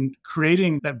and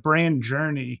creating that brand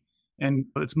journey, and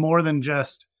it's more than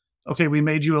just, okay, we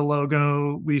made you a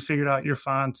logo, we figured out your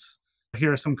fonts,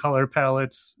 here are some color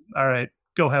palettes, all right,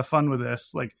 go have fun with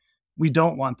this. Like, we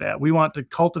don't want that. We want to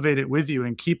cultivate it with you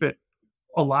and keep it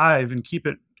alive and keep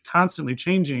it constantly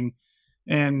changing.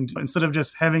 And instead of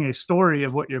just having a story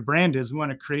of what your brand is, we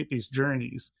want to create these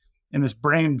journeys. And this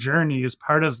brand journey is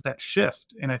part of that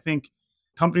shift. And I think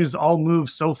companies all move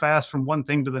so fast from one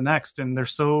thing to the next, and they're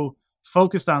so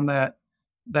focused on that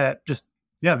just,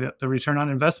 the return on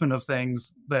investment of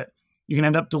things, that you can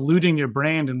end up diluting your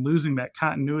brand and losing that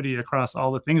continuity across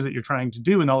all the things that you're trying to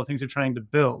do and all the things you're trying to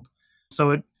build.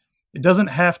 So it doesn't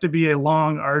have to be a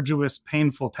long, arduous,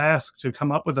 painful task to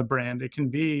come up with a brand. It can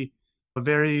be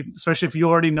especially if you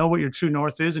already know what your true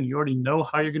north is and you already know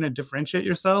how you're going to differentiate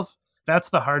yourself. That's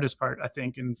the hardest part, I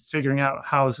think, in figuring out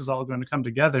how this is all going to come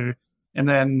together. And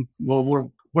then we'll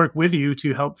work with you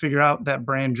to help figure out that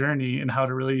brand journey and how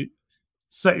to really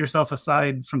set yourself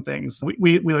aside from things.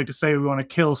 We like to say we want to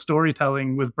kill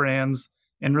storytelling with brands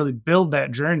and really build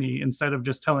that journey instead of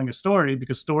just telling a story,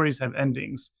 because stories have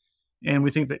endings. And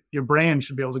we think that your brand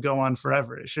should be able to go on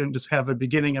forever. It shouldn't just have a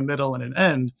beginning, a middle, and an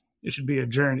end. It should be a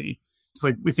journey. It's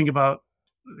like we think about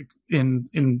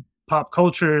in pop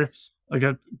culture, like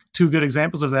two good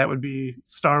examples of that would be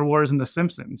Star Wars and The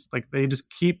Simpsons. Like, they just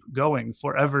keep going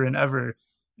forever and ever.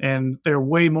 And they're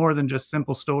way more than just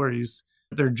simple stories.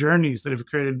 They're journeys that have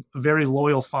created a very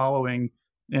loyal following,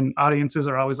 and audiences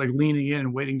are always like leaning in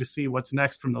and waiting to see what's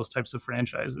next from those types of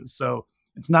franchises. So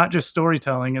it's not just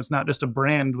storytelling. It's not just a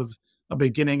brand with a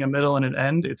beginning, a middle, and an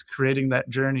end. It's creating that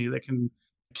journey that can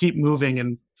keep moving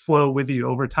and flow with you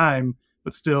over time,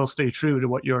 but still stay true to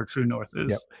what your true north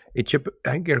is. Yep. Hey, Chip,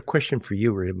 I got a question for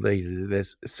you related to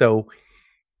this. So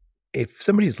if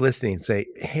somebody's listening and say,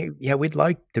 hey, yeah, we'd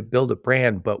like to build a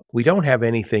brand, but we don't have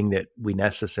anything that we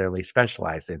necessarily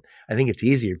specialize in. I think it's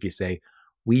easier if you say,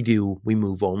 we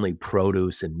move only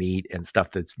produce and meat and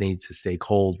stuff that needs to stay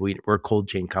cold. We're a cold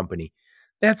chain company.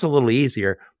 That's a little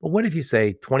easier. But what if you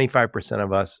say 25%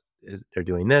 of us they're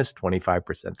doing this,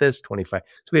 25% this, 25.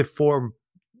 So we have 4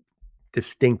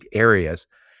 distinct areas.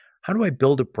 How do I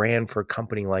build a brand for a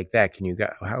company like that?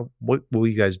 What will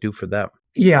you guys do for them?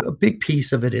 Yeah, a big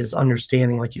piece of it is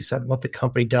understanding, like you said, what the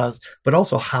company does, but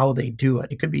also how they do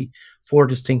it. It could be 4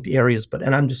 distinct areas,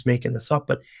 and I'm just making this up,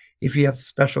 but if you have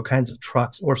special kinds of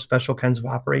trucks or special kinds of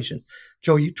operations.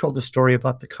 Joe, you told the story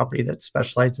about the company that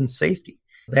specialized in safety.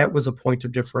 That was a point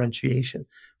of differentiation.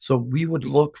 So we would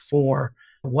look for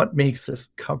what makes this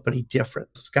company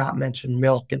different. Scott mentioned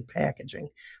milk and packaging.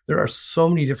 There are so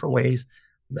many different ways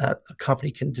that a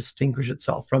company can distinguish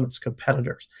itself from its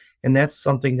competitors. And that's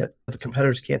something that the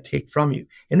competitors can't take from you.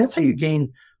 And that's how you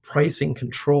gain pricing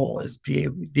control, is be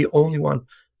the only one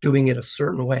doing it a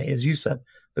certain way. As you said,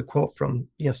 the quote from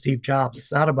Steve Jobs,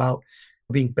 it's not about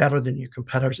being better than your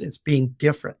competitors, it's being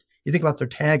different. You think about their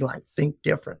tagline, think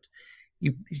different.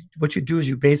 What you do is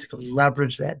you basically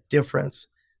leverage that difference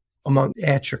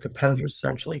at your competitors,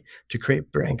 essentially, to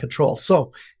create brand control.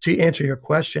 So to answer your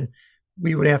question,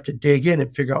 we would have to dig in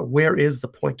and figure out where is the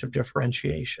point of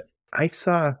differentiation. I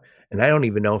saw, and I don't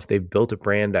even know if they've built a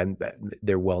brand.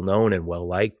 They're well known and well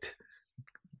liked,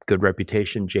 good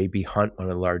reputation. J.B. Hunt, one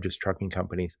of the largest trucking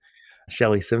companies.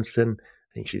 Shelley Simpson,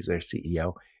 I think she's their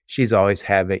CEO. She's always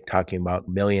talking about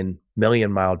million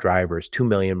mile drivers, 2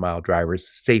 million mile drivers,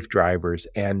 safe drivers.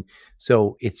 And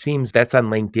so it seems that's on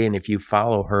LinkedIn. If you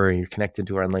follow her and you're connected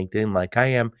to her on LinkedIn, like I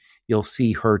am, you'll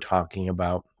see her talking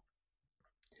about,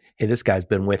 hey, this guy's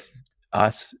been with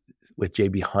us, with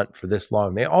JB Hunt for this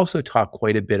long. They also talk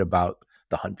quite a bit about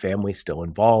the Hunt family still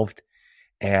involved.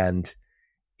 And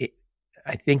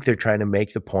I think they're trying to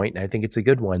make the point, and I think it's a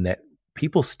good one, that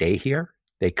people stay here.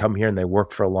 They come here and they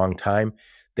work for a long time.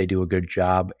 They do a good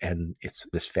job, and it's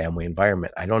this family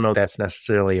environment. I don't know if that's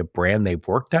necessarily a brand they've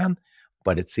worked on,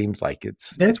 but it seems like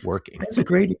it's working. That's a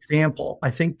great example. I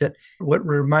think that what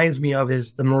reminds me of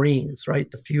is the Marines, right?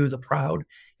 The few, the proud.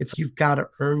 It's you've got to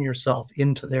earn yourself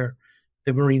into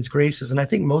the Marines' graces. And I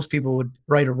think most people would,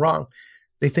 right or wrong,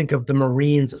 they think of the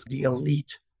Marines as the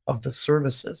elite of the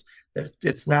services, that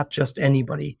it's not just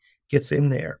anybody gets in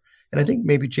there. And I think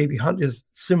maybe JB Hunt is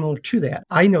similar to that.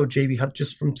 I know JB Hunt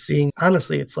just from seeing,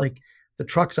 honestly, it's like the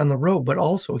trucks on the road, but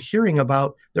also hearing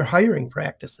about their hiring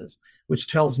practices, which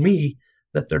tells me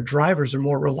that their drivers are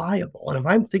more reliable. And if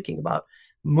I'm thinking about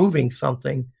moving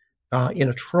something in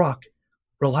a truck,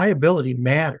 reliability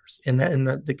matters, and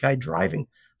the guy driving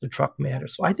the truck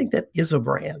matters. So I think that is a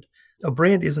brand. A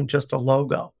brand isn't just a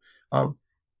logo.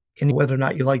 And whether or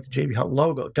not you like the JB Hunt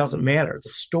logo, it doesn't matter. The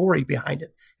story behind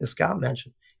it, as Scott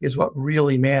mentioned, is what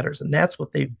really matters. And that's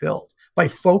what they've built by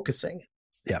focusing.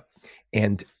 Yeah.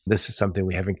 And this is something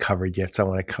we haven't covered yet, so I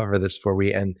want to cover this for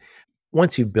you. And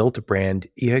once you've built a brand,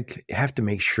 you have to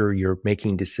make sure you're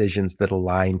making decisions that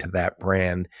align to that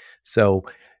brand. So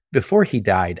before he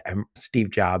died, Steve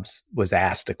Jobs was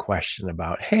asked a question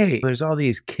about, hey, there's all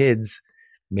these kids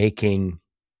making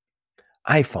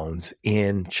iPhones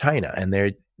in China, and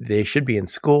they should be in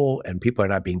school, and people are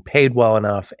not being paid well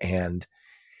enough. And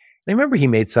I remember he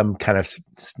made some kind of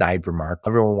snide remark.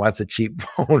 Everyone wants a cheap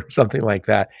phone or something like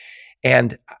that.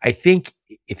 And I think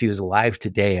if he was alive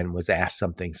today and was asked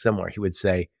something similar, he would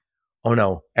say, oh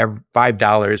no,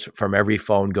 $5 from every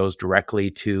phone goes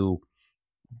directly to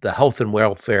the health and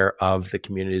welfare of the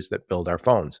communities that build our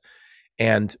phones.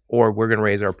 Or we're going to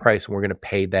raise our price and we're going to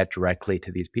pay that directly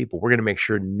to these people. We're going to make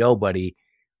sure nobody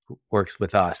who works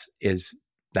with us is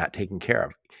not taken care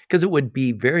of, because it would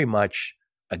be very much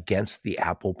against the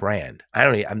Apple brand. I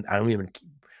don't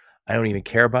even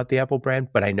care about the Apple brand,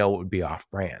 but I know it would be off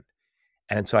brand.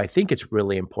 And so I think it's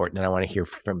really important, and I want to hear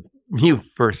from you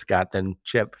first, Scott, then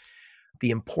Chip,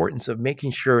 the importance of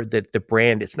making sure that the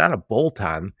brand, it's not a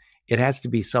bolt-on. It has to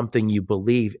be something you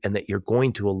believe and that you're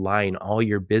going to align all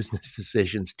your business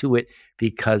decisions to it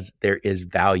because there is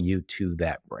value to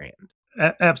that brand.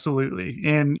 Absolutely.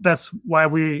 And that's why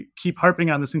we keep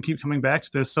harping on this and keep coming back to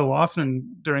this so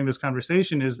often during this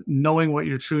conversation, is knowing what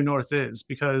your true north is,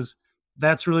 because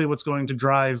that's really what's going to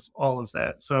drive all of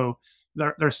that. So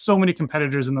there's so many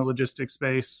competitors in the logistics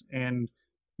space, and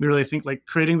we really think like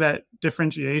creating that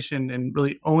differentiation and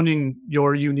really owning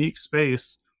your unique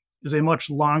space is a much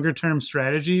longer term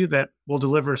strategy that will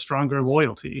deliver stronger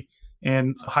loyalty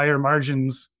and higher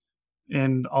margins,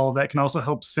 and all of that can also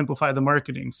help simplify the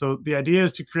marketing. So the idea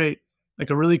is to create like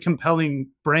a really compelling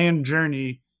brand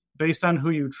journey based on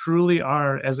who you truly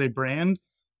are as a brand,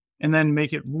 and then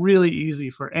make it really easy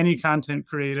for any content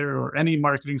creator or any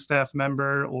marketing staff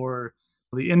member or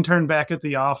the intern back at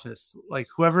the office, like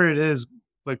whoever it is,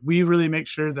 like we really make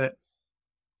sure that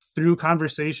through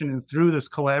conversation and through this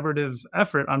collaborative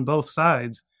effort on both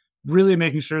sides, really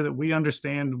making sure that we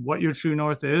understand what your true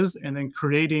north is, and then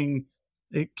creating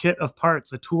a kit of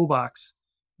parts, a toolbox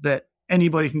that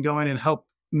anybody can go in and help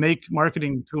make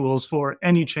marketing tools for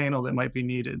any channel that might be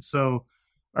needed. So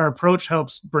our approach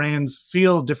helps brands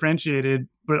feel differentiated,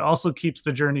 but it also keeps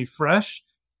the journey fresh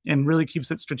and really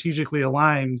keeps it strategically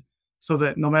aligned so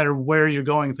that no matter where you're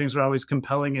going, things are always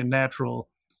compelling and natural.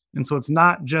 And so it's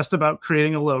not just about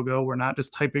creating a logo. We're not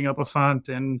just typing up a font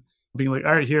and being like,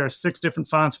 all right, here are 6 different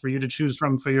fonts for you to choose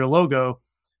from for your logo.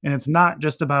 And it's not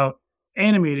just about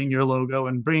animating your logo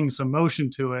and bringing some motion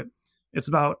to it. It's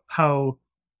about how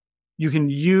you can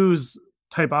use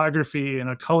typography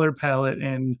and a color palette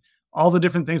and all the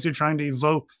different things you're trying to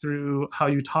evoke through how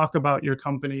you talk about your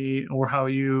company or how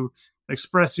you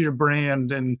express your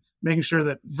brand, and making sure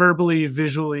that verbally,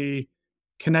 visually,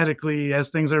 kinetically, as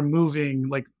things are moving,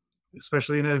 like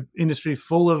especially in an industry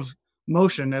full of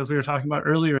motion, as we were talking about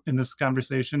earlier in this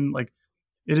conversation, like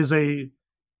it is a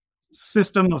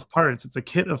system of parts. It's a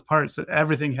kit of parts that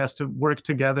everything has to work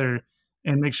together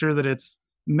and make sure that it's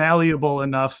malleable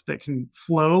enough that can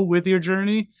flow with your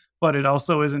journey, but it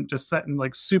also isn't just set in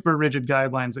like super rigid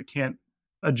guidelines that can't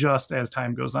adjust as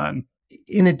time goes on.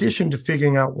 In addition to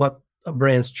figuring out what a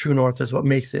brand's true north is, what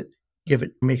makes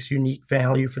unique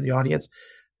value for the audience,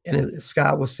 and as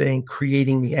Scott was saying,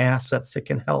 creating the assets that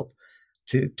can help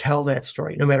to tell that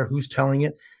story, no matter who's telling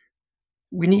it.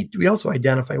 We also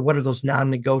identify what are those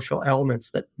non-negotiable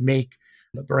elements that make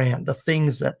the brand, the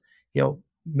things that,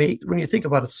 make, when you think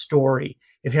about a story,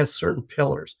 it has certain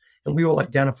pillars, and we will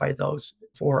identify those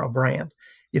for a brand.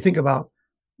 You think about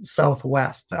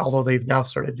Southwest, although they've now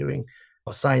started doing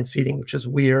assigned seating, which is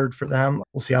weird for them.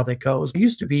 We'll see how that goes. It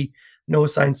used to be no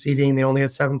assigned seating. They only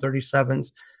had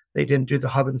 737s. They didn't do the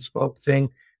hub and spoke thing.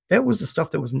 That was the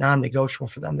stuff that was non-negotiable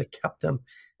for them, that kept them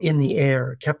in the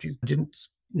air,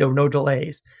 no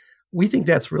delays. We think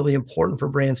that's really important for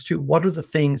brands too. What are the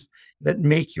things that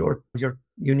make your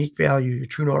unique value, your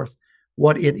true north,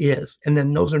 what it is? And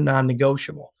then those are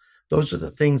non-negotiable. Those are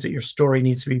the things that your story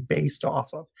needs to be based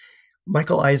off of.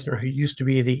 Michael Eisner, who used to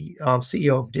be the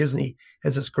CEO of Disney,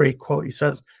 has this great quote. He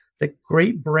says that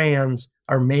great brands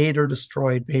are made or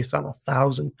destroyed based on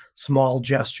 1,000 small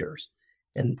gestures.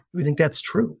 And we think that's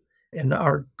true. And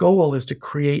our goal is to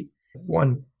create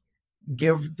one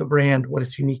give the brand what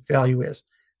its unique value is,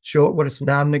 show it what its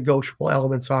non-negotiable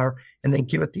elements are, and then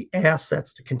give it the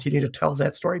assets to continue to tell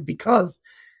that story, because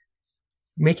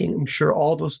making sure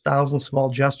all those 1,000 small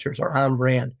gestures are on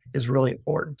brand is really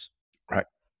important. Right.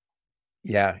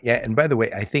 Yeah. Yeah. And by the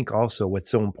way, I think also what's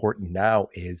so important now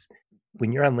is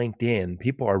when you're on LinkedIn,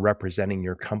 people are representing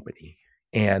your company.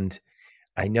 And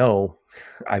I know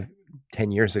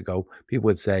 10 years ago, people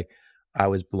would say, I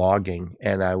was blogging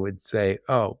and I would say,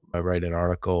 oh, I write an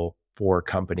article for a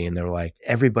company. And they're like,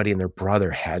 everybody and their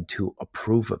brother had to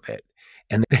approve of it.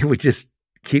 And they would just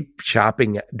keep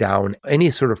chopping down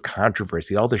any sort of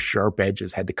controversy. All the sharp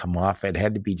edges had to come off. It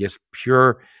had to be just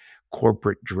pure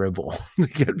corporate drivel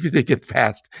to get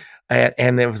past.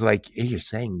 And it was like, hey, you're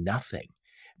saying nothing.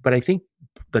 But I think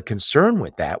the concern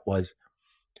with that was,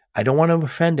 I don't want to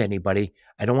offend anybody.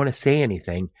 I don't want to say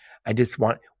anything.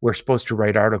 We're supposed to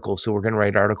write articles. So we're going to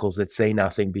write articles that say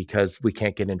nothing because we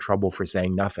can't get in trouble for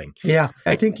saying nothing. Yeah.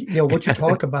 I think, what you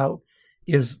talk about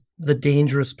is the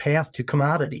dangerous path to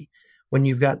commodity. When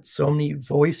you've got so many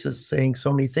voices saying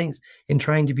so many things and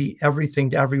trying to be everything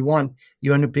to everyone,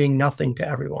 you end up being nothing to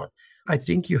everyone. I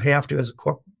think you have to, as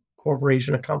a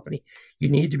corporation, a company, you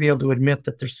need to be able to admit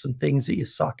that there's some things that you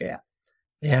suck at.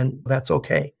 And that's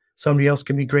okay. Somebody else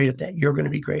can be great at that. You're going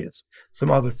to be great at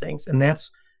some other things. And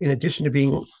that's, in addition to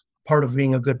being part of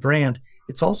being a good brand,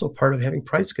 it's also part of having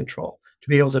price control, to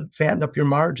be able to fatten up your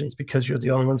margins because you're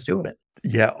the only ones doing it.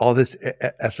 Yeah, all this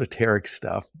esoteric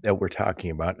stuff that we're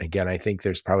talking about. And again, I think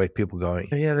there's probably people going,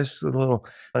 yeah, this is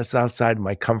that's outside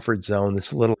my comfort zone.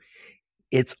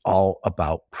 It's all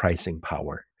about pricing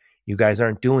power. You guys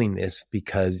aren't doing this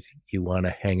because you want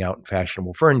to hang out in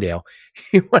fashionable Ferndale.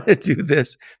 You want to do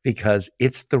this because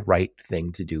it's the right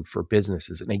thing to do for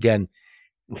businesses. And again,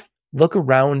 look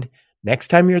around. Next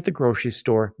time you're at the grocery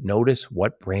store, notice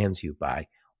what brands you buy.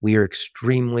 We are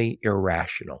extremely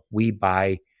irrational. We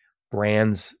buy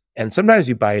brands, and sometimes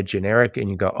you buy a generic and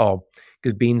you go, oh,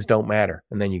 because beans don't matter.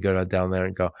 And then you go down there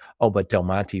and go, oh, but Del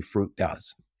Monte fruit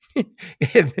does.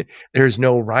 There's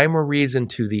no rhyme or reason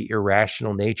to the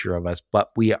irrational nature of us, but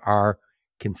we are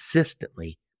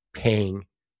consistently paying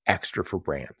extra for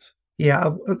brands.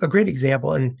 Yeah, a great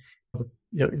example, and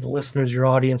the listeners, your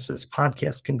audience, this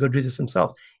podcast can go do this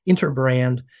themselves.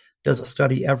 Interbrand does a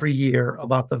study every year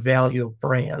about the value of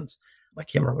brands. I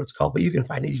can't remember what it's called, but you can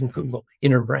find it. You can Google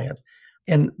Interbrand.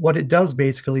 And what it does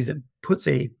basically is it puts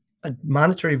a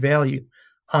monetary value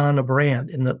on a brand.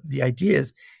 And the idea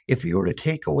is, if you were to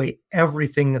take away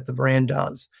everything that the brand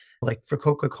does, like for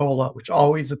Coca-Cola, which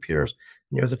always appears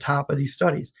near the top of these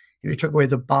studies, if you took away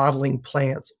the bottling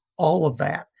plants, all of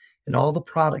that, and all the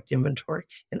product inventory,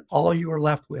 and all you were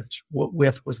left with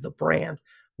was the brand,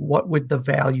 what would the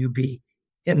value be?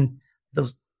 And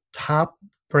those top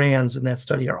brands in that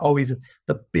study are always in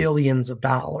the billions of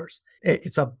dollars.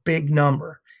 It's a big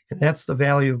number, and that's the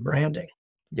value of branding.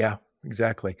 Yeah,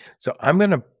 exactly. So I'm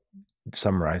going to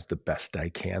summarize the best I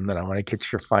can. Then I want to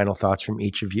get your final thoughts from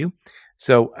each of you.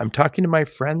 So I'm talking to my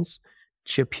friends,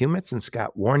 Chip Humitz and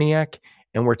Scott Waraniak,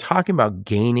 and we're talking about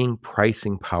gaining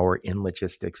pricing power in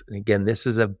logistics. And again, this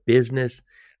is a business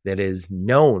that is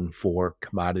known for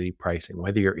commodity pricing,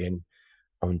 whether you're in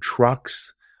own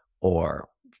trucks or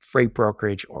freight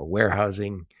brokerage or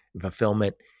warehousing,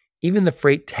 fulfillment, even the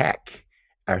freight tech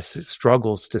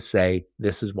struggles to say,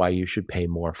 this is why you should pay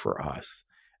more for us.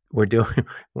 We're doing,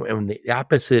 and the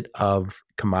opposite of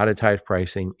commoditized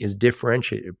pricing is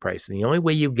differentiated pricing. The only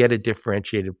way you get a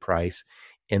differentiated price,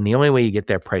 and the only way you get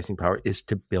that pricing power, is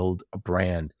to build a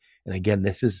brand. And again,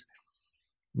 this is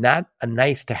not a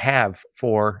nice to have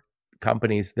for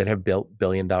companies that have built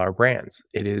billion-dollar brands.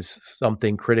 It is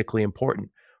something critically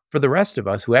important. For the rest of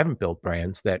us who haven't built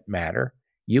brands that matter,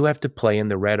 you have to play in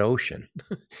the red ocean.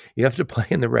 You have to play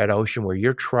in the red ocean where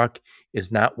your truck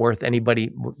is not worth any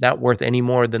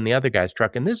more than the other guy's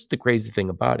truck. And this is the crazy thing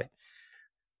about it.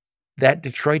 That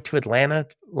Detroit to Atlanta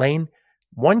lane,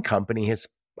 one company has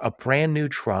a brand new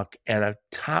truck and a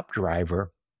top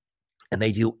driver, and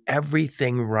they do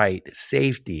everything right,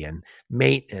 safety and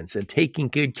maintenance and taking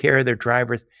good care of their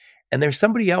drivers. And there's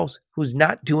somebody else who's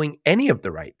not doing any of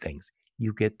the right things.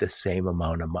 You get the same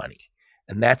amount of money.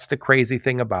 And that's the crazy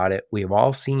thing about it. We've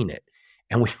all seen it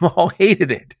and we've all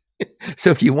hated it. So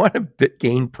if you want to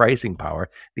gain pricing power,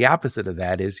 the opposite of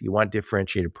that is you want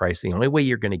differentiated pricing. The only way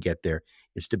you're going to get there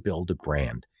is to build a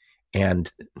brand. And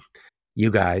you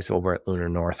guys over at Lunar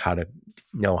North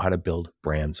know how to build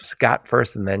brands. Scott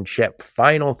first and then Chip.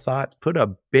 Final thoughts. Put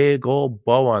a big old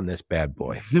bow on this bad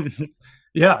boy.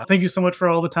 Yeah. Thank you so much for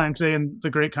all the time today and the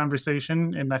great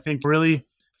conversation. And I think really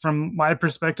from my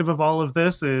perspective of all of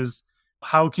this is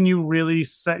How can you really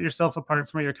set yourself apart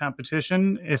from your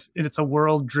competition? If it's a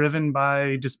world driven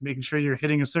by just making sure you're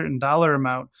hitting a certain dollar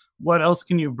amount, what else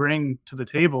can you bring to the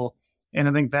table? And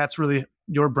I think that's really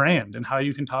your brand and how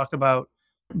you can talk about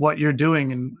what you're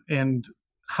doing and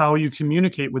how you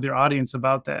communicate with your audience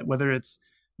about that, whether it's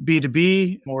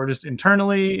B2B or just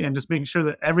internally, and just making sure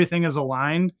that everything is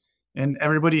aligned and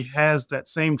everybody has that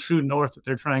same true north that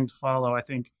they're trying to follow. I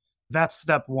think that's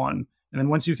step one. And then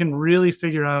once you can really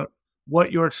figure out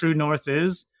what your true north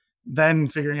is, then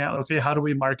figuring out, okay, how do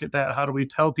we market that? How do we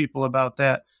tell people about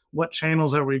that? What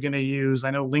channels are we going to use?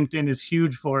 I know LinkedIn is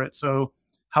huge for it. So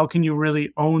how can you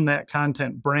really own that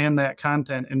content, brand that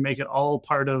content, and make it all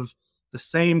part of the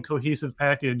same cohesive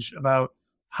package about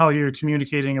how you're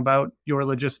communicating about your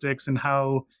logistics and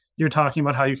how you're talking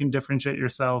about how you can differentiate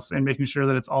yourself and making sure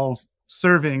that it's all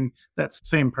serving that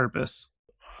same purpose.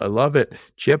 I love it.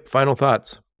 Chip, final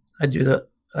thoughts.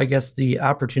 I guess the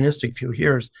opportunistic view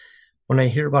here is when I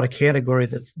hear about a category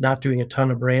that's not doing a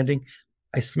ton of branding,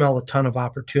 I smell a ton of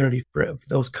opportunity for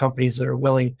those companies that are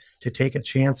willing to take a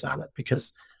chance on it,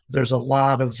 because there's a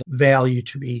lot of value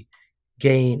to be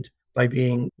gained by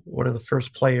being one of the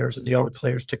first players and the only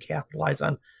players to capitalize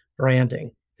on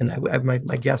branding. And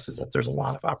my guess is that there's a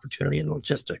lot of opportunity in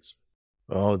logistics.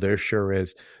 Oh, there sure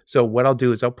is. So what I'll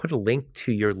do is I'll put a link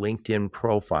to your LinkedIn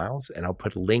profiles, and I'll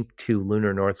put a link to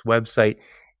Lunar North's website,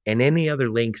 and any other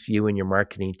links you and your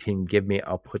marketing team give me,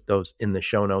 I'll put those in the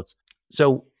show notes.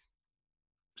 So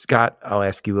Scott, I'll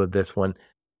ask you of this one.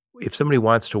 If somebody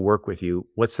wants to work with you,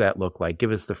 what's that look like?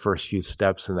 Give us the first few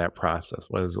steps in that process.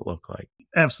 What does it look like?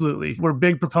 Absolutely. We're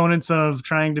big proponents of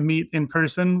trying to meet in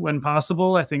person when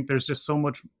possible. I think there's just so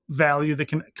much value that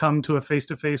can come to a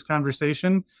face-to-face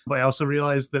conversation. But I also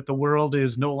realize that the world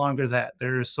is no longer that.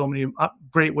 There's so many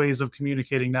great ways of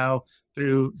communicating now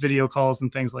through video calls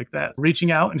and things like that.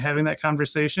 Reaching out and having that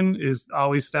conversation is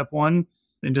always step one.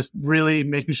 And just really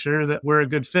making sure that we're a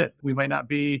good fit. We might not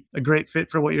be a great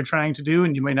fit for what you're trying to do,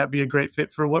 and you might not be a great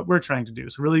fit for what we're trying to do.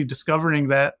 So really discovering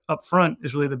that up front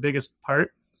is really the biggest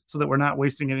part, so that we're not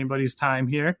wasting anybody's time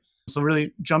here. So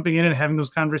really jumping in and having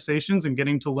those conversations and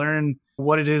getting to learn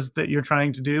what it is that you're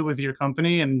trying to do with your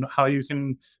company and how you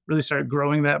can really start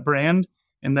growing that brand.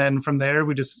 And then from there,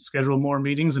 we just schedule more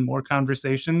meetings and more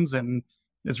conversations. And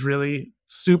it's really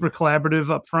super collaborative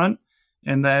up front.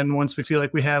 And then once we feel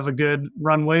like we have a good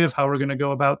runway of how we're going to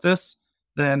go about this,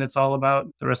 then it's all about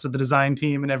the rest of the design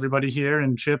team and everybody here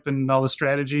and Chip and all the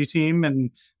strategy team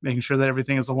and making sure that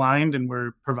everything is aligned and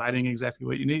we're providing exactly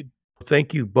what you need.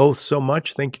 Thank you both so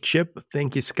much. Thank you, Chip.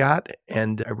 Thank you, Scott.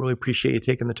 And I really appreciate you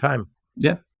taking the time.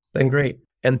 Yeah. Been great.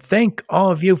 And thank all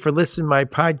of you for listening to my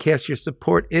podcast. Your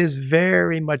support is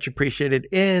very much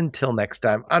appreciated. Until next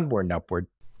time, onward and upward.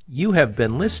 You have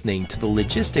been listening to the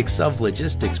Logistics of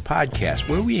Logistics podcast,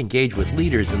 where we engage with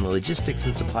leaders in the logistics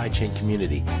and supply chain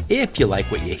community. If you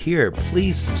like what you hear,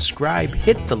 please subscribe,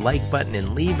 hit the like button,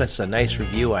 and leave us a nice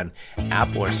review on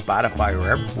Apple or Spotify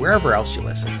or wherever else you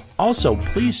listen. Also,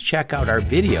 please check out our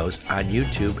videos on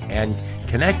YouTube and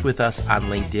connect with us on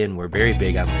LinkedIn. We're very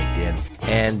big on LinkedIn.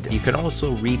 And you can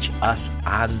also reach us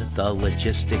on the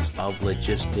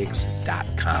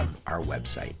logisticsoflogistics.com, our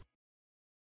website.